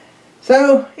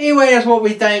 So, anyway, that's what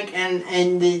we think.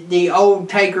 And the old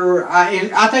Taker,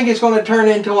 I think it's going to turn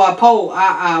into a pole,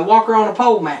 Walker on a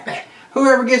pole match.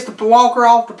 Whoever gets the Walker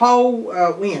off the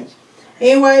pole wins.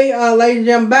 Anyway, ladies and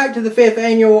gentlemen, back to the 5th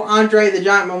annual Andre the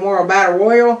Giant Memorial Battle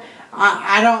Royal.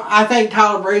 I think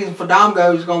Tyler Breeze and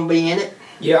Fandango is going to be in it.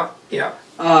 Yeah.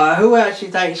 Who else do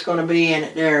you think is going to be in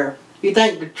it there? You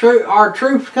think our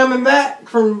troops coming back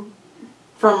from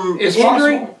it's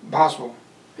injury? Possible.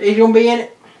 He's going to be in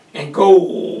it? And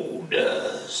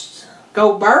Goldust.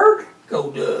 Goldberg?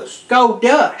 Goldust.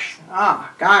 Goldust.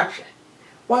 Ah, gotcha.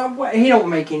 Well, he don't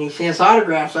make any sense.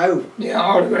 Autograph's over. Yeah,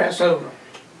 autograph's over.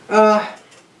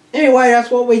 Anyway, that's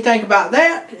what we think about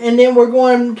that. And then we're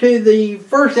going to the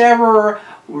first ever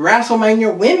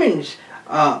WrestleMania Women's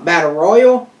Battle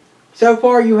Royal. So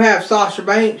far you have Sasha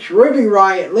Banks, Ruby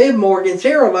Riott, Liv Morgan,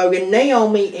 Sarah Logan,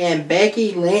 Naomi, and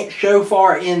Becky Lynch so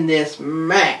far in this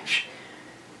match.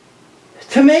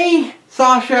 To me,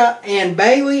 Sasha and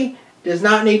Bayley does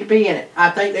not need to be in it. I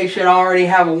think they should already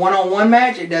have a one-on-one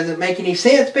match. It doesn't make any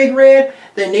sense, Big Red.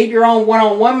 They need your own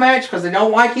one-on-one match because they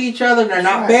don't like each other. They're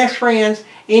not best friends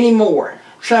anymore.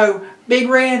 So, Big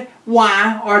Red,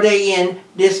 why are they in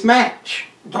this match?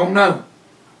 Don't know.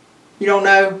 You don't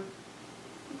know?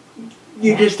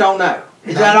 You just don't know.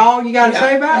 Is that all you got to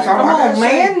say about it? Come on,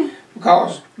 man.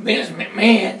 Because Vince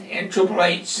McMahon and Triple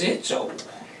H said so.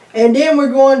 And then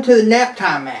we're going to the nap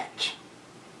time match.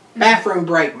 Bathroom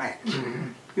break match.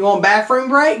 You want bathroom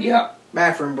break? Yep.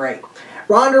 Bathroom break.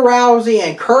 Ronda Rousey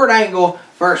and Kurt Angle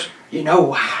versus,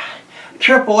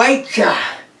 Triple H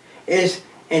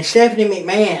and Stephanie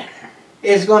McMahon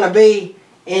is going to be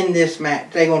in this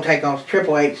match. They're going to take on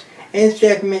Triple H and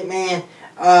Stephanie McMahon.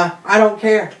 I don't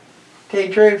care. Tell you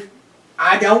the truth,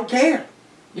 I don't care.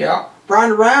 Yeah.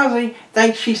 Ronda Rousey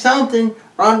thinks she's something.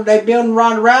 They building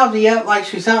Ronda Rousey up like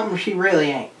she's something she really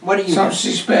ain't. What do you think? Something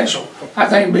she's special. I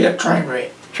think it'd be a train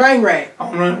wreck. Train wreck.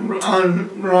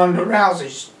 On Ronda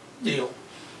Rousey's deal.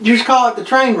 Just call it the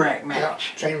train wreck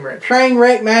match. Yeah, train wreck. Train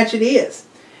wreck match it is.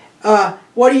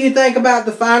 What do you think about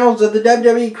the finals of the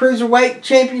WWE Cruiserweight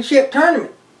Championship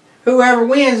Tournament? Whoever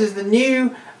wins is the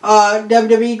new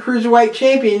WWE Cruiserweight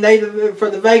Champion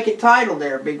for the vacant title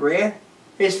there, Big Red.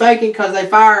 It's vacant because they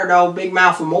fired old Big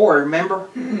Mouth Moore, remember?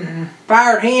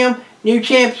 Fired him. New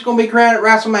champion's going to be crowned at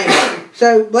WrestleMania.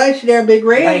 So, bless you there, Big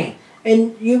Red. Man.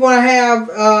 And you're going to have,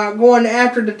 going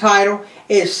after the title,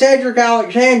 is Cedric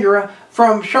Alexandra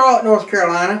from Charlotte, North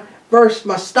Carolina, versus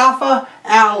Mustafa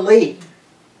Ali.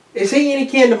 Is he any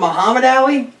kin to Muhammad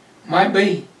Ali? Might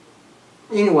be.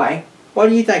 Anyway, what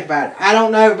do you think about it? I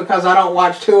don't know because I don't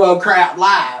watch 2-0 Crap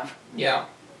live. Yeah.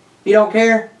 You don't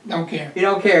care? Don't care. You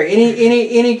don't care. Any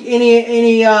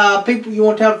people you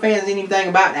want to tell the fans anything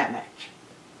about that match?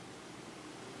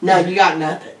 No, you got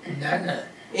nothing. Nothing.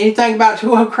 Anything about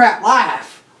 2-0 Crap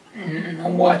live?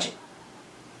 I'm watching.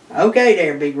 Okay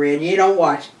there, Big Red. You don't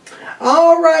watch it.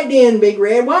 Alright then, Big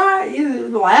Red. Why are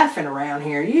you laughing around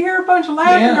here? You hear a bunch of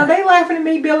laughing? Yeah. Are they laughing at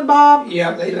me, Billy Bob?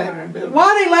 Yeah, they laughing at Billy Bob. Why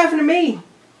are they laughing at me?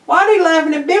 Why are they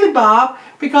laughing at Billy Bob?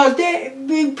 Because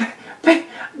Big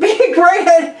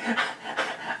Red,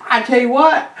 I tell you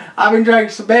what, I've been drinking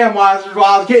some Budweiser while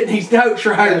I was getting these notes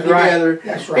together.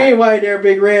 That's right. Anyway, there,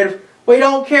 Big Red, we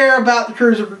don't care about the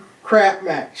Cruiser Crap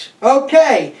match.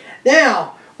 Okay,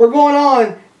 now we're going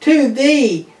on to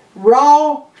the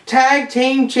Raw Tag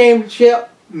Team Championship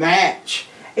match.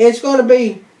 It's going to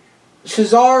be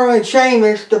Cesaro and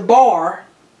Sheamus, the Bar,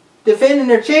 defending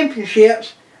their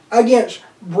championships against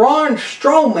Braun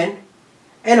Strowman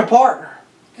and a partner.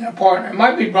 And a partner. It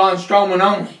might be Braun Strowman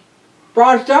only.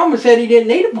 Braun Strowman said he didn't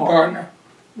need a partner.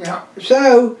 Yeah.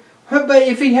 So, but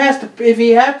if he has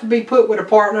to be put with a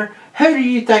partner, who do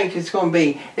you think it's going to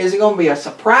be? Is it going to be a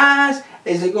surprise?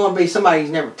 Is it going to be somebody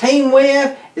he's never teamed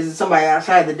with? Is it somebody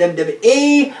outside the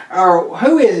WWE? Or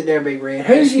who is it there, Big Red?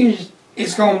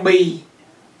 It's going to be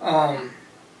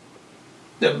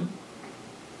the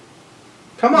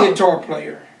guitar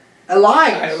player.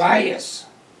 Elias.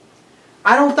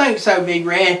 I don't think so, Big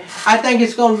Red. I think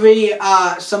it's going to be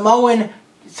Samoan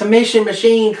submission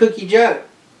machine Cookie Joe.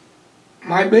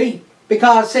 Might be.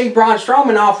 Because, see, Braun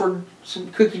Strowman offered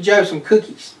Cookie Joe some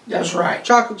cookies. That's right.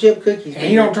 Chocolate chip cookies. And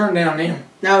he don't turn down them.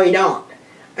 No, he don't.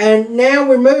 And now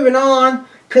we're moving on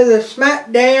to the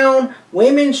SmackDown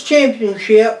Women's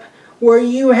Championship, where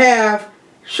you have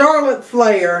Charlotte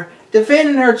Flair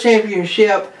defending her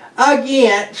championship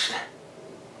against...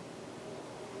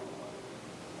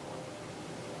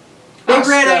 Big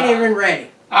Red ain't even ready.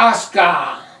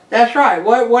 Asuka. That's right.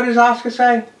 What does Asuka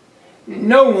say?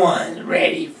 No one's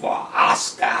ready for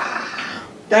Asuka.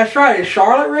 That's right. Is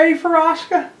Charlotte ready for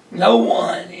Asuka? No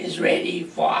one is ready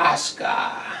for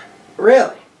Asuka.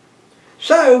 Really?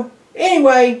 So,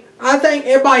 anyway, I think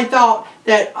everybody thought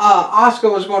that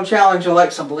Asuka was going to challenge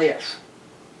Alexa Bliss.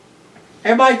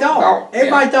 Everybody thought. Oh, yeah.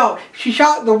 Everybody thought. She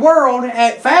shocked the world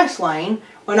at Fastlane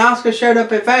when Asuka showed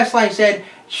up at Fastlane and said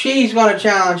she's going to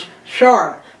challenge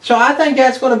Charlotte. So I think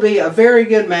that's going to be a very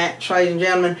good match, ladies and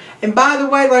gentlemen. And by the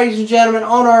way, ladies and gentlemen,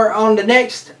 on the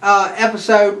next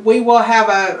episode, we will have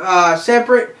a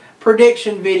separate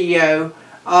prediction video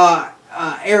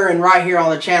airing right here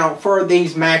on the channel for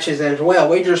these matches as well.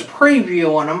 We're just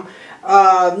previewing them.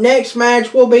 Next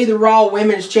match will be the Raw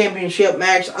Women's Championship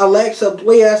match. Alexa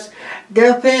Bliss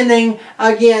defending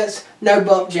against No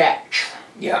Bump Jacks.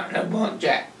 Yeah, No Bump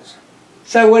Jacks.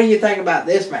 So what do you think about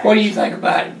this match? What do you think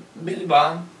about it, Billy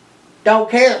Bob?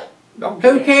 Don't care. Don't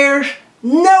care. Who cares?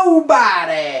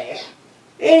 Nobody.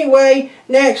 Anyway,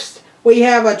 next we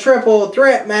have a triple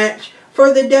threat match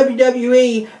for the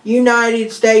WWE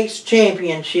United States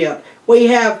Championship. We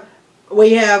have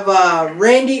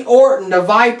Randy Orton, the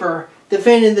Viper,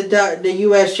 defending the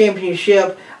U.S.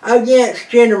 Championship against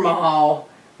Jinder Mahal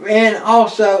and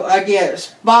also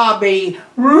against Bobby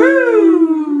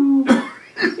Roode.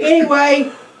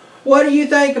 Anyway, what do you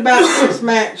think about this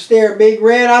match there, Big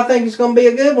Red? I think it's going to be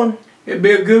a good one. It'd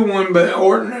be a good one, but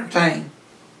Orton entertained.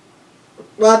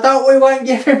 Well, I thought we weren't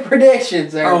giving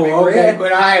predictions there, Big okay, Red.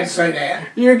 but I had to say that.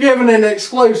 You're giving an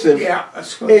exclusive. Yeah,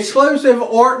 exclusive. Exclusive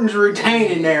Orton's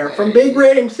retaining there from Big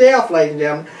Red himself, ladies and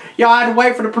gentlemen. Y'all had to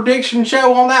wait for the prediction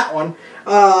show on that one.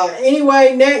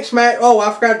 Anyway, next match. Oh,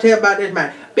 I forgot to tell you about this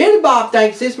match. Billy Bob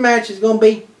thinks this match is going to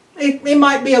be, it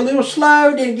might be a little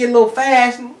slow, then get a little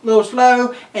fast, a little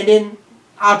slow, and then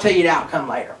I'll tell you the outcome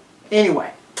later.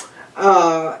 Anyway,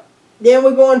 then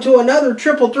we're going to another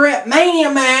Triple Threat Mania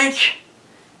match.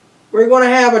 We're going to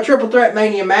have a Triple Threat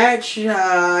Mania match.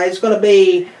 It's going to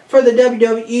be for the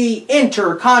WWE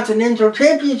Intercontinental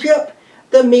Championship.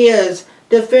 The Miz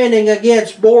defending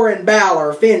against Finn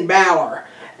Balor,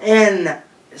 and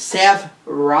Seth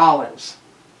Rollins.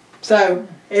 So,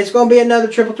 it's going to be another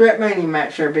Triple Threat Mania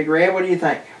match there, Big Red. What do you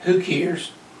think? Who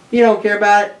cares? You don't care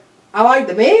about it? I like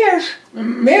the Miz.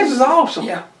 Miz is awesome.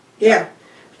 Yeah. Yeah.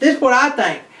 This is what I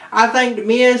think. I think the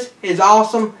Miz is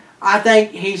awesome. I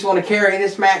think he's going to carry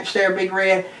this match there, Big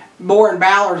Red.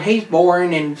 Balor, he's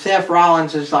boring, and Seth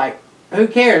Rollins is like, who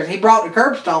cares? He brought the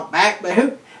curb stomp back, but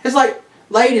who? It's like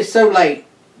late is so late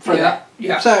for that.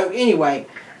 Yeah. So anyway,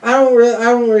 I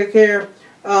don't really care.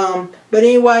 But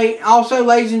anyway, also,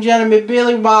 ladies and gentlemen,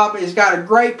 Billy Bob has got a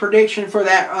great prediction for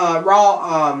that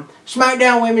Raw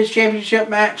SmackDown Women's Championship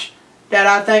match that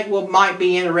I think might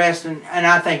be interesting, and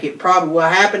I think it probably will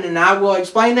happen, and I will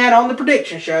explain that on the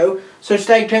prediction show. So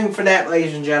stay tuned for that,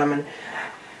 ladies and gentlemen.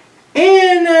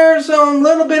 And there's a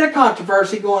little bit of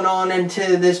controversy going on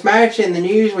into this match in the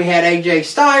news. We had AJ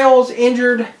Styles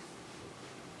injured.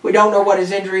 We don't know what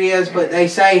his injury is, but they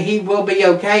say he will be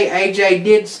okay. AJ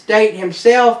did state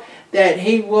himself that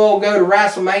he will go to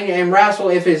WrestleMania and wrestle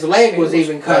if his leg was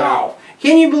even cut off.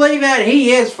 Can you believe that?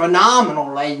 He is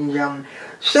phenomenal, ladies and gentlemen.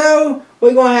 So,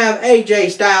 we're going to have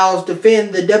AJ Styles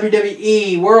defend the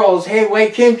WWE World's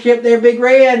Heavyweight Championship there, Big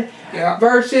Red,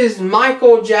 versus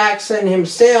Michael Jackson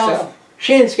himself,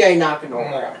 Shinsuke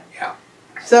Nakamura. Yeah.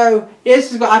 So,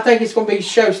 I think it's going to be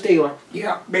show stealer.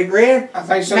 Yeah. Big Red. I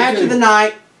think so, Match too. of the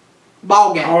night,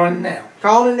 ball game. Calling it now.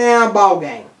 Calling it now, ball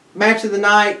game. Match of the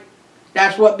night,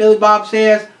 that's what Billy Bob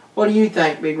says. What do you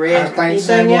think, Big Red? I think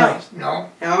anything else? No.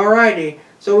 Alrighty.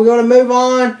 So we're going to move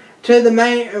on to the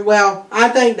main. Well, I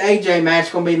think the AJ match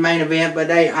is going to be the main event, but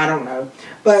I don't know.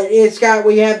 But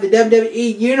we have the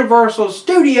WWE Universal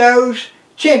Studios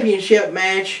Championship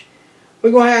match.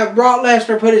 We're going to have Brock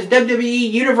Lesnar put his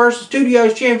WWE Universal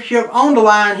Studios Championship on the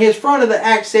line, his front of the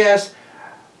Access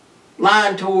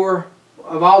line tour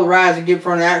of all the rides that get in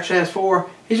front of the Access 4.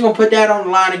 He's going to put that on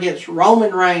the line against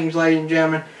Roman Reigns, ladies and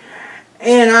gentlemen.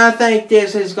 And I think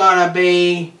this is going to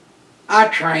be a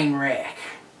train wreck.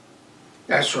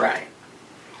 That's right.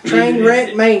 Train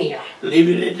wreck mania. Leave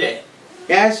it at that.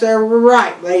 That's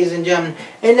right, ladies and gentlemen.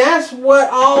 And that's what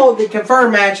all the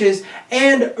confirmed matches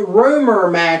and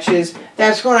rumor matches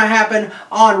that's going to happen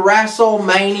on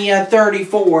WrestleMania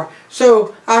 34.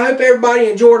 So I hope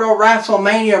everybody enjoyed our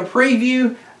WrestleMania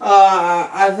preview.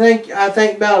 I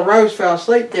think Bella Rose fell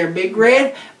asleep there, Big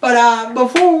Red. But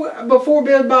before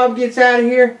Billy Bob gets out of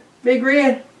here, Big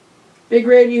Red,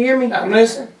 you hear me? I'm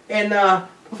listening. And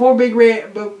before Big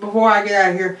Red, before I get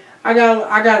out of here, I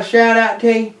got a shout out to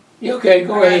you. You okay?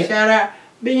 Go ahead. Shout out.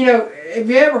 But you know, have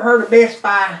you ever heard of Best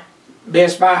Buy?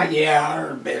 Best Buy? Yeah, I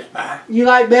heard of Best Buy. You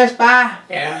like Best Buy?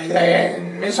 Yeah,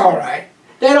 it's all right.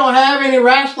 They don't have any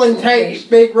wrestling tapes,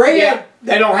 Big Red. Yeah,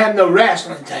 they don't have no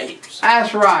wrestling tapes.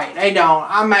 That's right, they don't.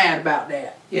 I'm mad about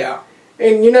that. Yeah.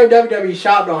 And you know WWE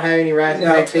Shop don't have any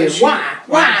wrestling tapes. Why?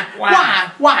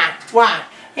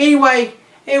 Anyway,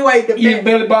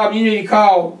 Billy Bob, you need to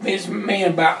call Vince McMahon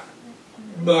about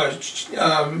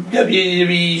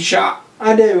WWE Shop.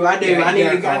 I do. Yeah,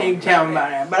 I need to tell him about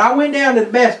that. But I went down to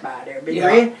the Best Buy there, Big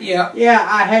Red. Yeah. Yeah,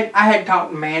 I had talked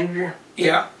to the manager.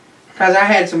 Yeah. Because I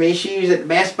had some issues at the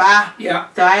Best Buy. Yeah.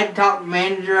 So I had to talk to the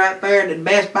manager out there at the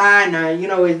Best Buy. And, you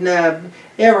know, it's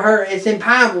in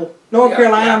Pineville, North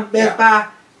Carolina. Best Buy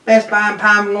in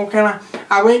Pineville, North Carolina.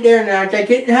 I went there and they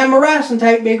didn't have my wrestling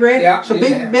tape, Big Red. Yeah. So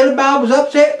Billy Bob was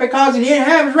upset because he didn't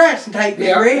have his wrestling tape,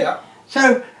 Big Red. Yeah.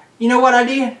 So, you know what I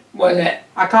did? What's that?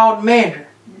 I called the manager.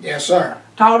 Yes, sir.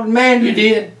 Called the manager. You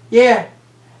did? Yeah.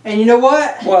 And you know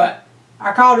what? What?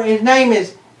 I called it. His name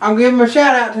is, I'm giving him a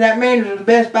shout out to that manager of the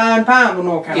Best Buy in Pineville,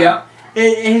 North Carolina.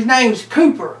 Yeah. His name's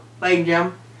Cooper, ladies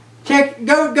and gentlemen.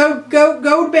 Go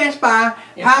to Best Buy,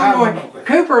 Pineville, North.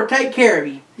 Cooper will take care of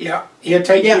you. Yeah. He'll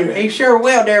take care of you. He sure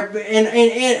will there.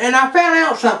 And I found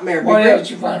out something there, Big What Red.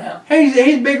 else you find out? He's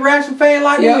a big wrestling fan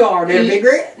like we are there, Big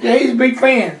Red. Yeah, he's a big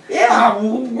fan. Yeah.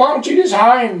 Why don't you just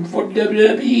hire him for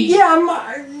WWE?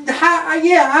 Yeah,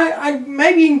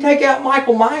 maybe you can take out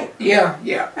Michael Mike. Yeah.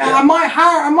 I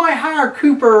might hire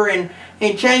Cooper and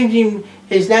change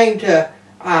his name to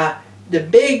the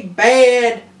Big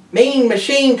Bad Mean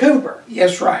Machine Cooper.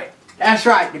 That's right. That's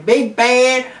right, the Big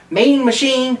Bad Mean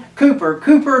Machine Cooper.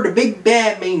 Cooper, the Big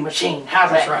Bad Mean Machine. How's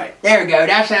that? That's right. There we go.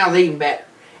 That sounds even better.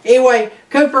 Anyway,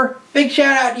 Cooper, big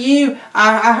shout out to you.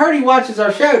 I heard he watches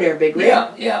our show there, Big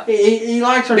Red. Yeah. He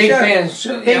likes our show. Big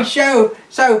fan. Big show.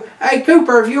 So, hey,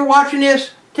 Cooper, if you're watching this,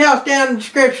 tell us down in the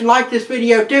description, like this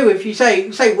video too. If you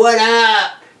say what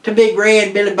up to Big Red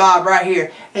and Billy Bob right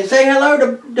here. And say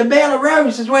hello to Bella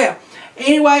Rose as well.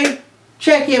 Anyway,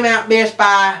 check him out, Best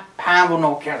Buy, Pineville,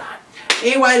 North Carolina.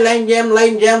 Anyway, ladies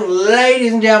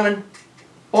and gentlemen,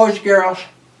 boys and girls,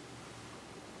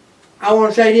 I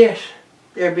want to say this.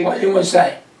 There, Big What do you want to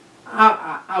say?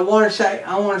 I want to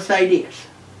say this.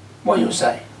 What do you want to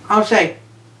say? I'll say,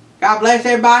 God bless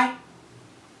everybody.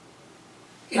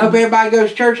 Hope everybody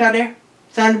goes to church out there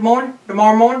Sunday morning,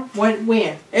 tomorrow morning,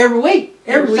 when? Every week,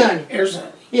 every Sunday. Every Sunday.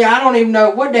 Yeah, I don't even know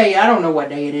what day. I don't know what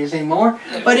day it is anymore.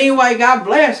 But anyway, God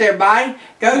bless everybody.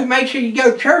 Make sure you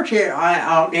go to church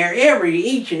out there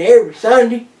each and every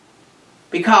Sunday,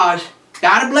 because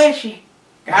God bless you.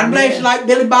 God bless you like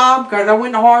Billy Bob, because I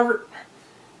went to Harvard.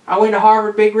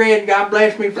 Big Red. God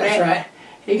bless me for that. That's right.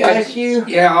 He bless you.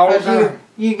 Yeah, all the time.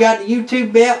 You got the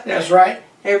YouTube belt. That's right.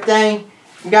 Everything.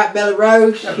 You got Bella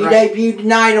Rose. That's She right. debuted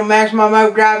tonight on Maximum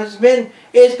OverDrive.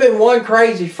 It's been one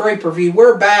crazy free preview.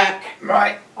 We're back.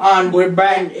 Right. We're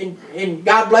back. And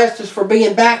God blessed us for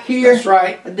being back here. That's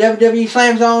right. The WWE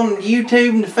Slam's on YouTube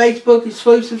and the Facebook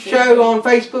exclusive show on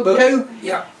Facebook too.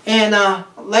 Yeah. And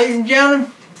ladies and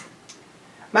gentlemen,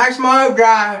 Maximum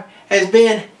OverDrive has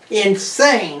been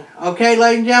insane. Okay,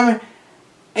 ladies and gentlemen.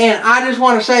 And I just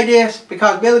want to say this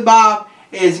because Billy Bob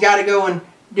has got to go and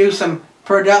do some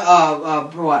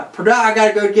I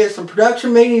gotta go get some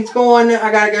production meetings going.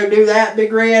 I gotta go do that,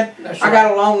 Big Red. That's right. I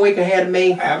got a long week ahead of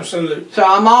me. Absolutely. So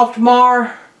I'm off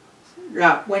tomorrow.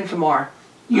 Yeah, when tomorrow?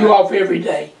 You off every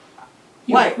day.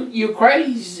 Wait. You're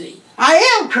crazy.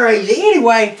 I am crazy.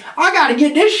 Anyway, I got to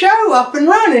get this show up and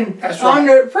running. That's right. On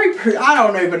the free. I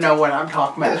don't even know what I'm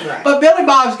talking about. That's right. But Billy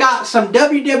Bob's got some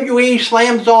WWE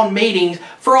Slam Zone meetings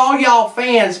for all y'all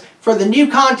fans for the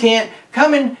new content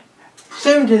coming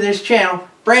soon to this channel.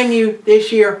 Brand new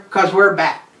this year because we're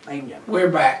back. We're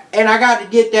back. And I got to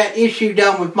get that issue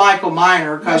done with Michael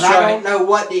Miner because I don't know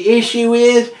what the issue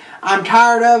is. I'm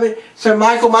tired of it. So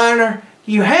Michael Miner,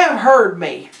 you have heard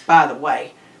me, by the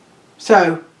way.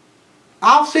 So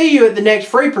I'll see you at the next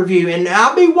free preview, and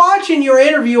I'll be watching your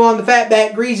interview on the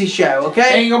Fatback Greasy show,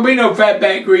 okay? Ain't gonna be no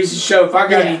Fatback Greasy show if I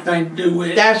got anything to do with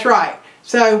it. That's right.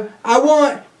 So I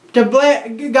want to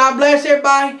God bless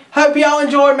everybody. Hope y'all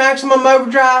enjoyed Maximum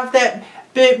Overdrive that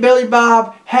Billy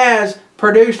Bob has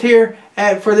produced here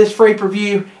for this free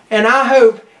preview, and I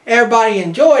hope everybody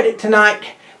enjoyed it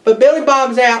tonight. But Billy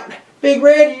Bob's out. Big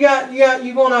Red,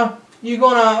 you gonna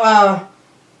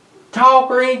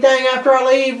talk or anything after I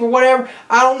leave or whatever?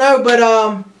 I don't know,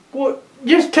 but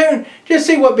just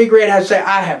see what Big Red has to say.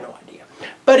 I have no idea.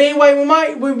 But anyway,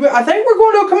 I think we're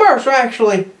going to a commercial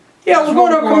actually. Yeah, we're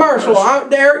going to a commercial.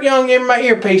 Eric Young in my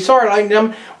earpiece. Sorry, ladies and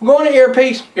gentlemen. We're going to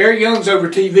earpiece. Eric Young's over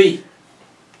TV.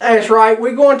 That's right.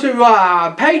 We're going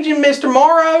to Paige and Mr.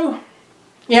 Morrow.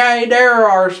 Yeah, they're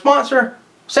our sponsor,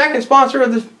 second sponsor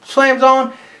of the Slam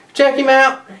Zone. Check him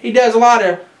out. He does a lot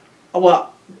of,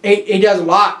 well, he does a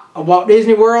lot of Walt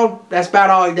Disney World. That's about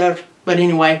all he does. But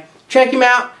anyway, check him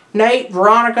out. Nate,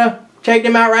 Veronica, check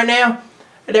them out right now.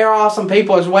 They're awesome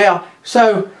people as well.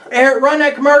 So, Eric, run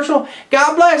that commercial.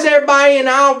 God bless everybody,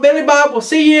 and Billy Bob will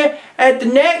see you at the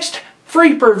next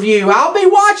free preview. I'll be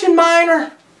watching,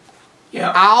 Miner.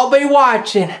 Yeah. I'll be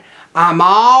watching. I'm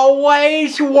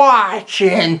always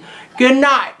watching. Good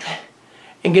night.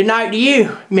 And good night to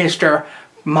you, Mr.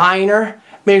 Miner.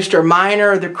 Mr.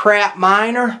 Miner, the crap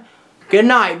miner. Good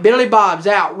night. Billy Bob's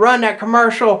out. Run that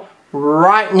commercial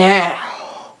right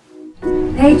now.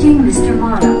 Paging Mr.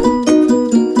 Morrow.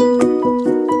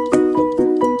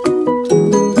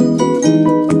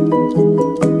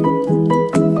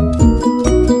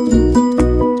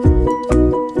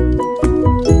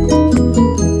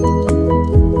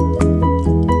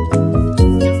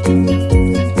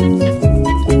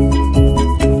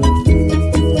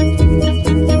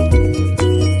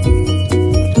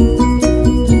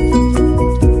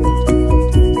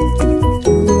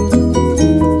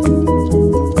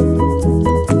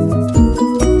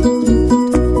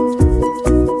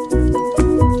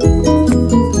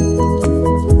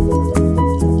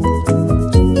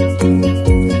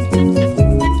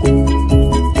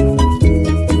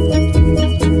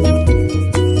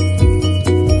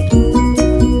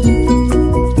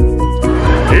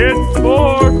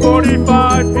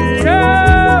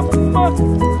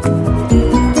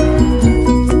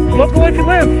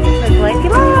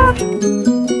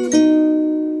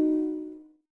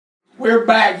 We're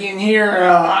back in here.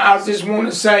 I just want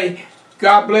to say,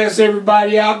 God bless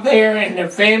everybody out there and their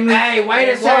family. Hey, wait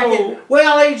a second.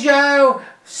 Willie Joe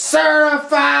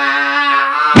certified.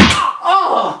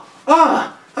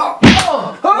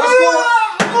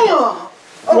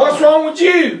 What's wrong with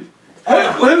you?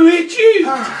 Who hit you?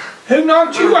 Who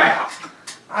knocked you out?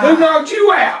 Who knocked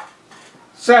you out?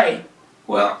 Say,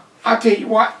 well, I'll tell you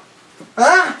what.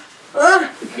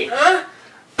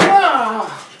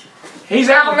 He's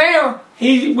out now.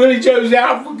 Willie Joe's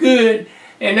out for good.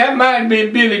 And that might have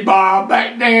been Billy Bob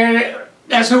back there.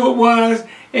 That's who it was.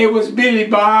 It was Billy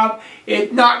Bob.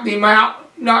 It knocked him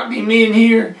out, knocked him in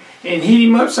here, and hit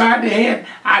him upside the head.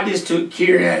 I just took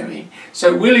care of him.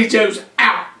 So Willie Joe's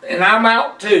out, and I'm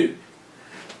out too.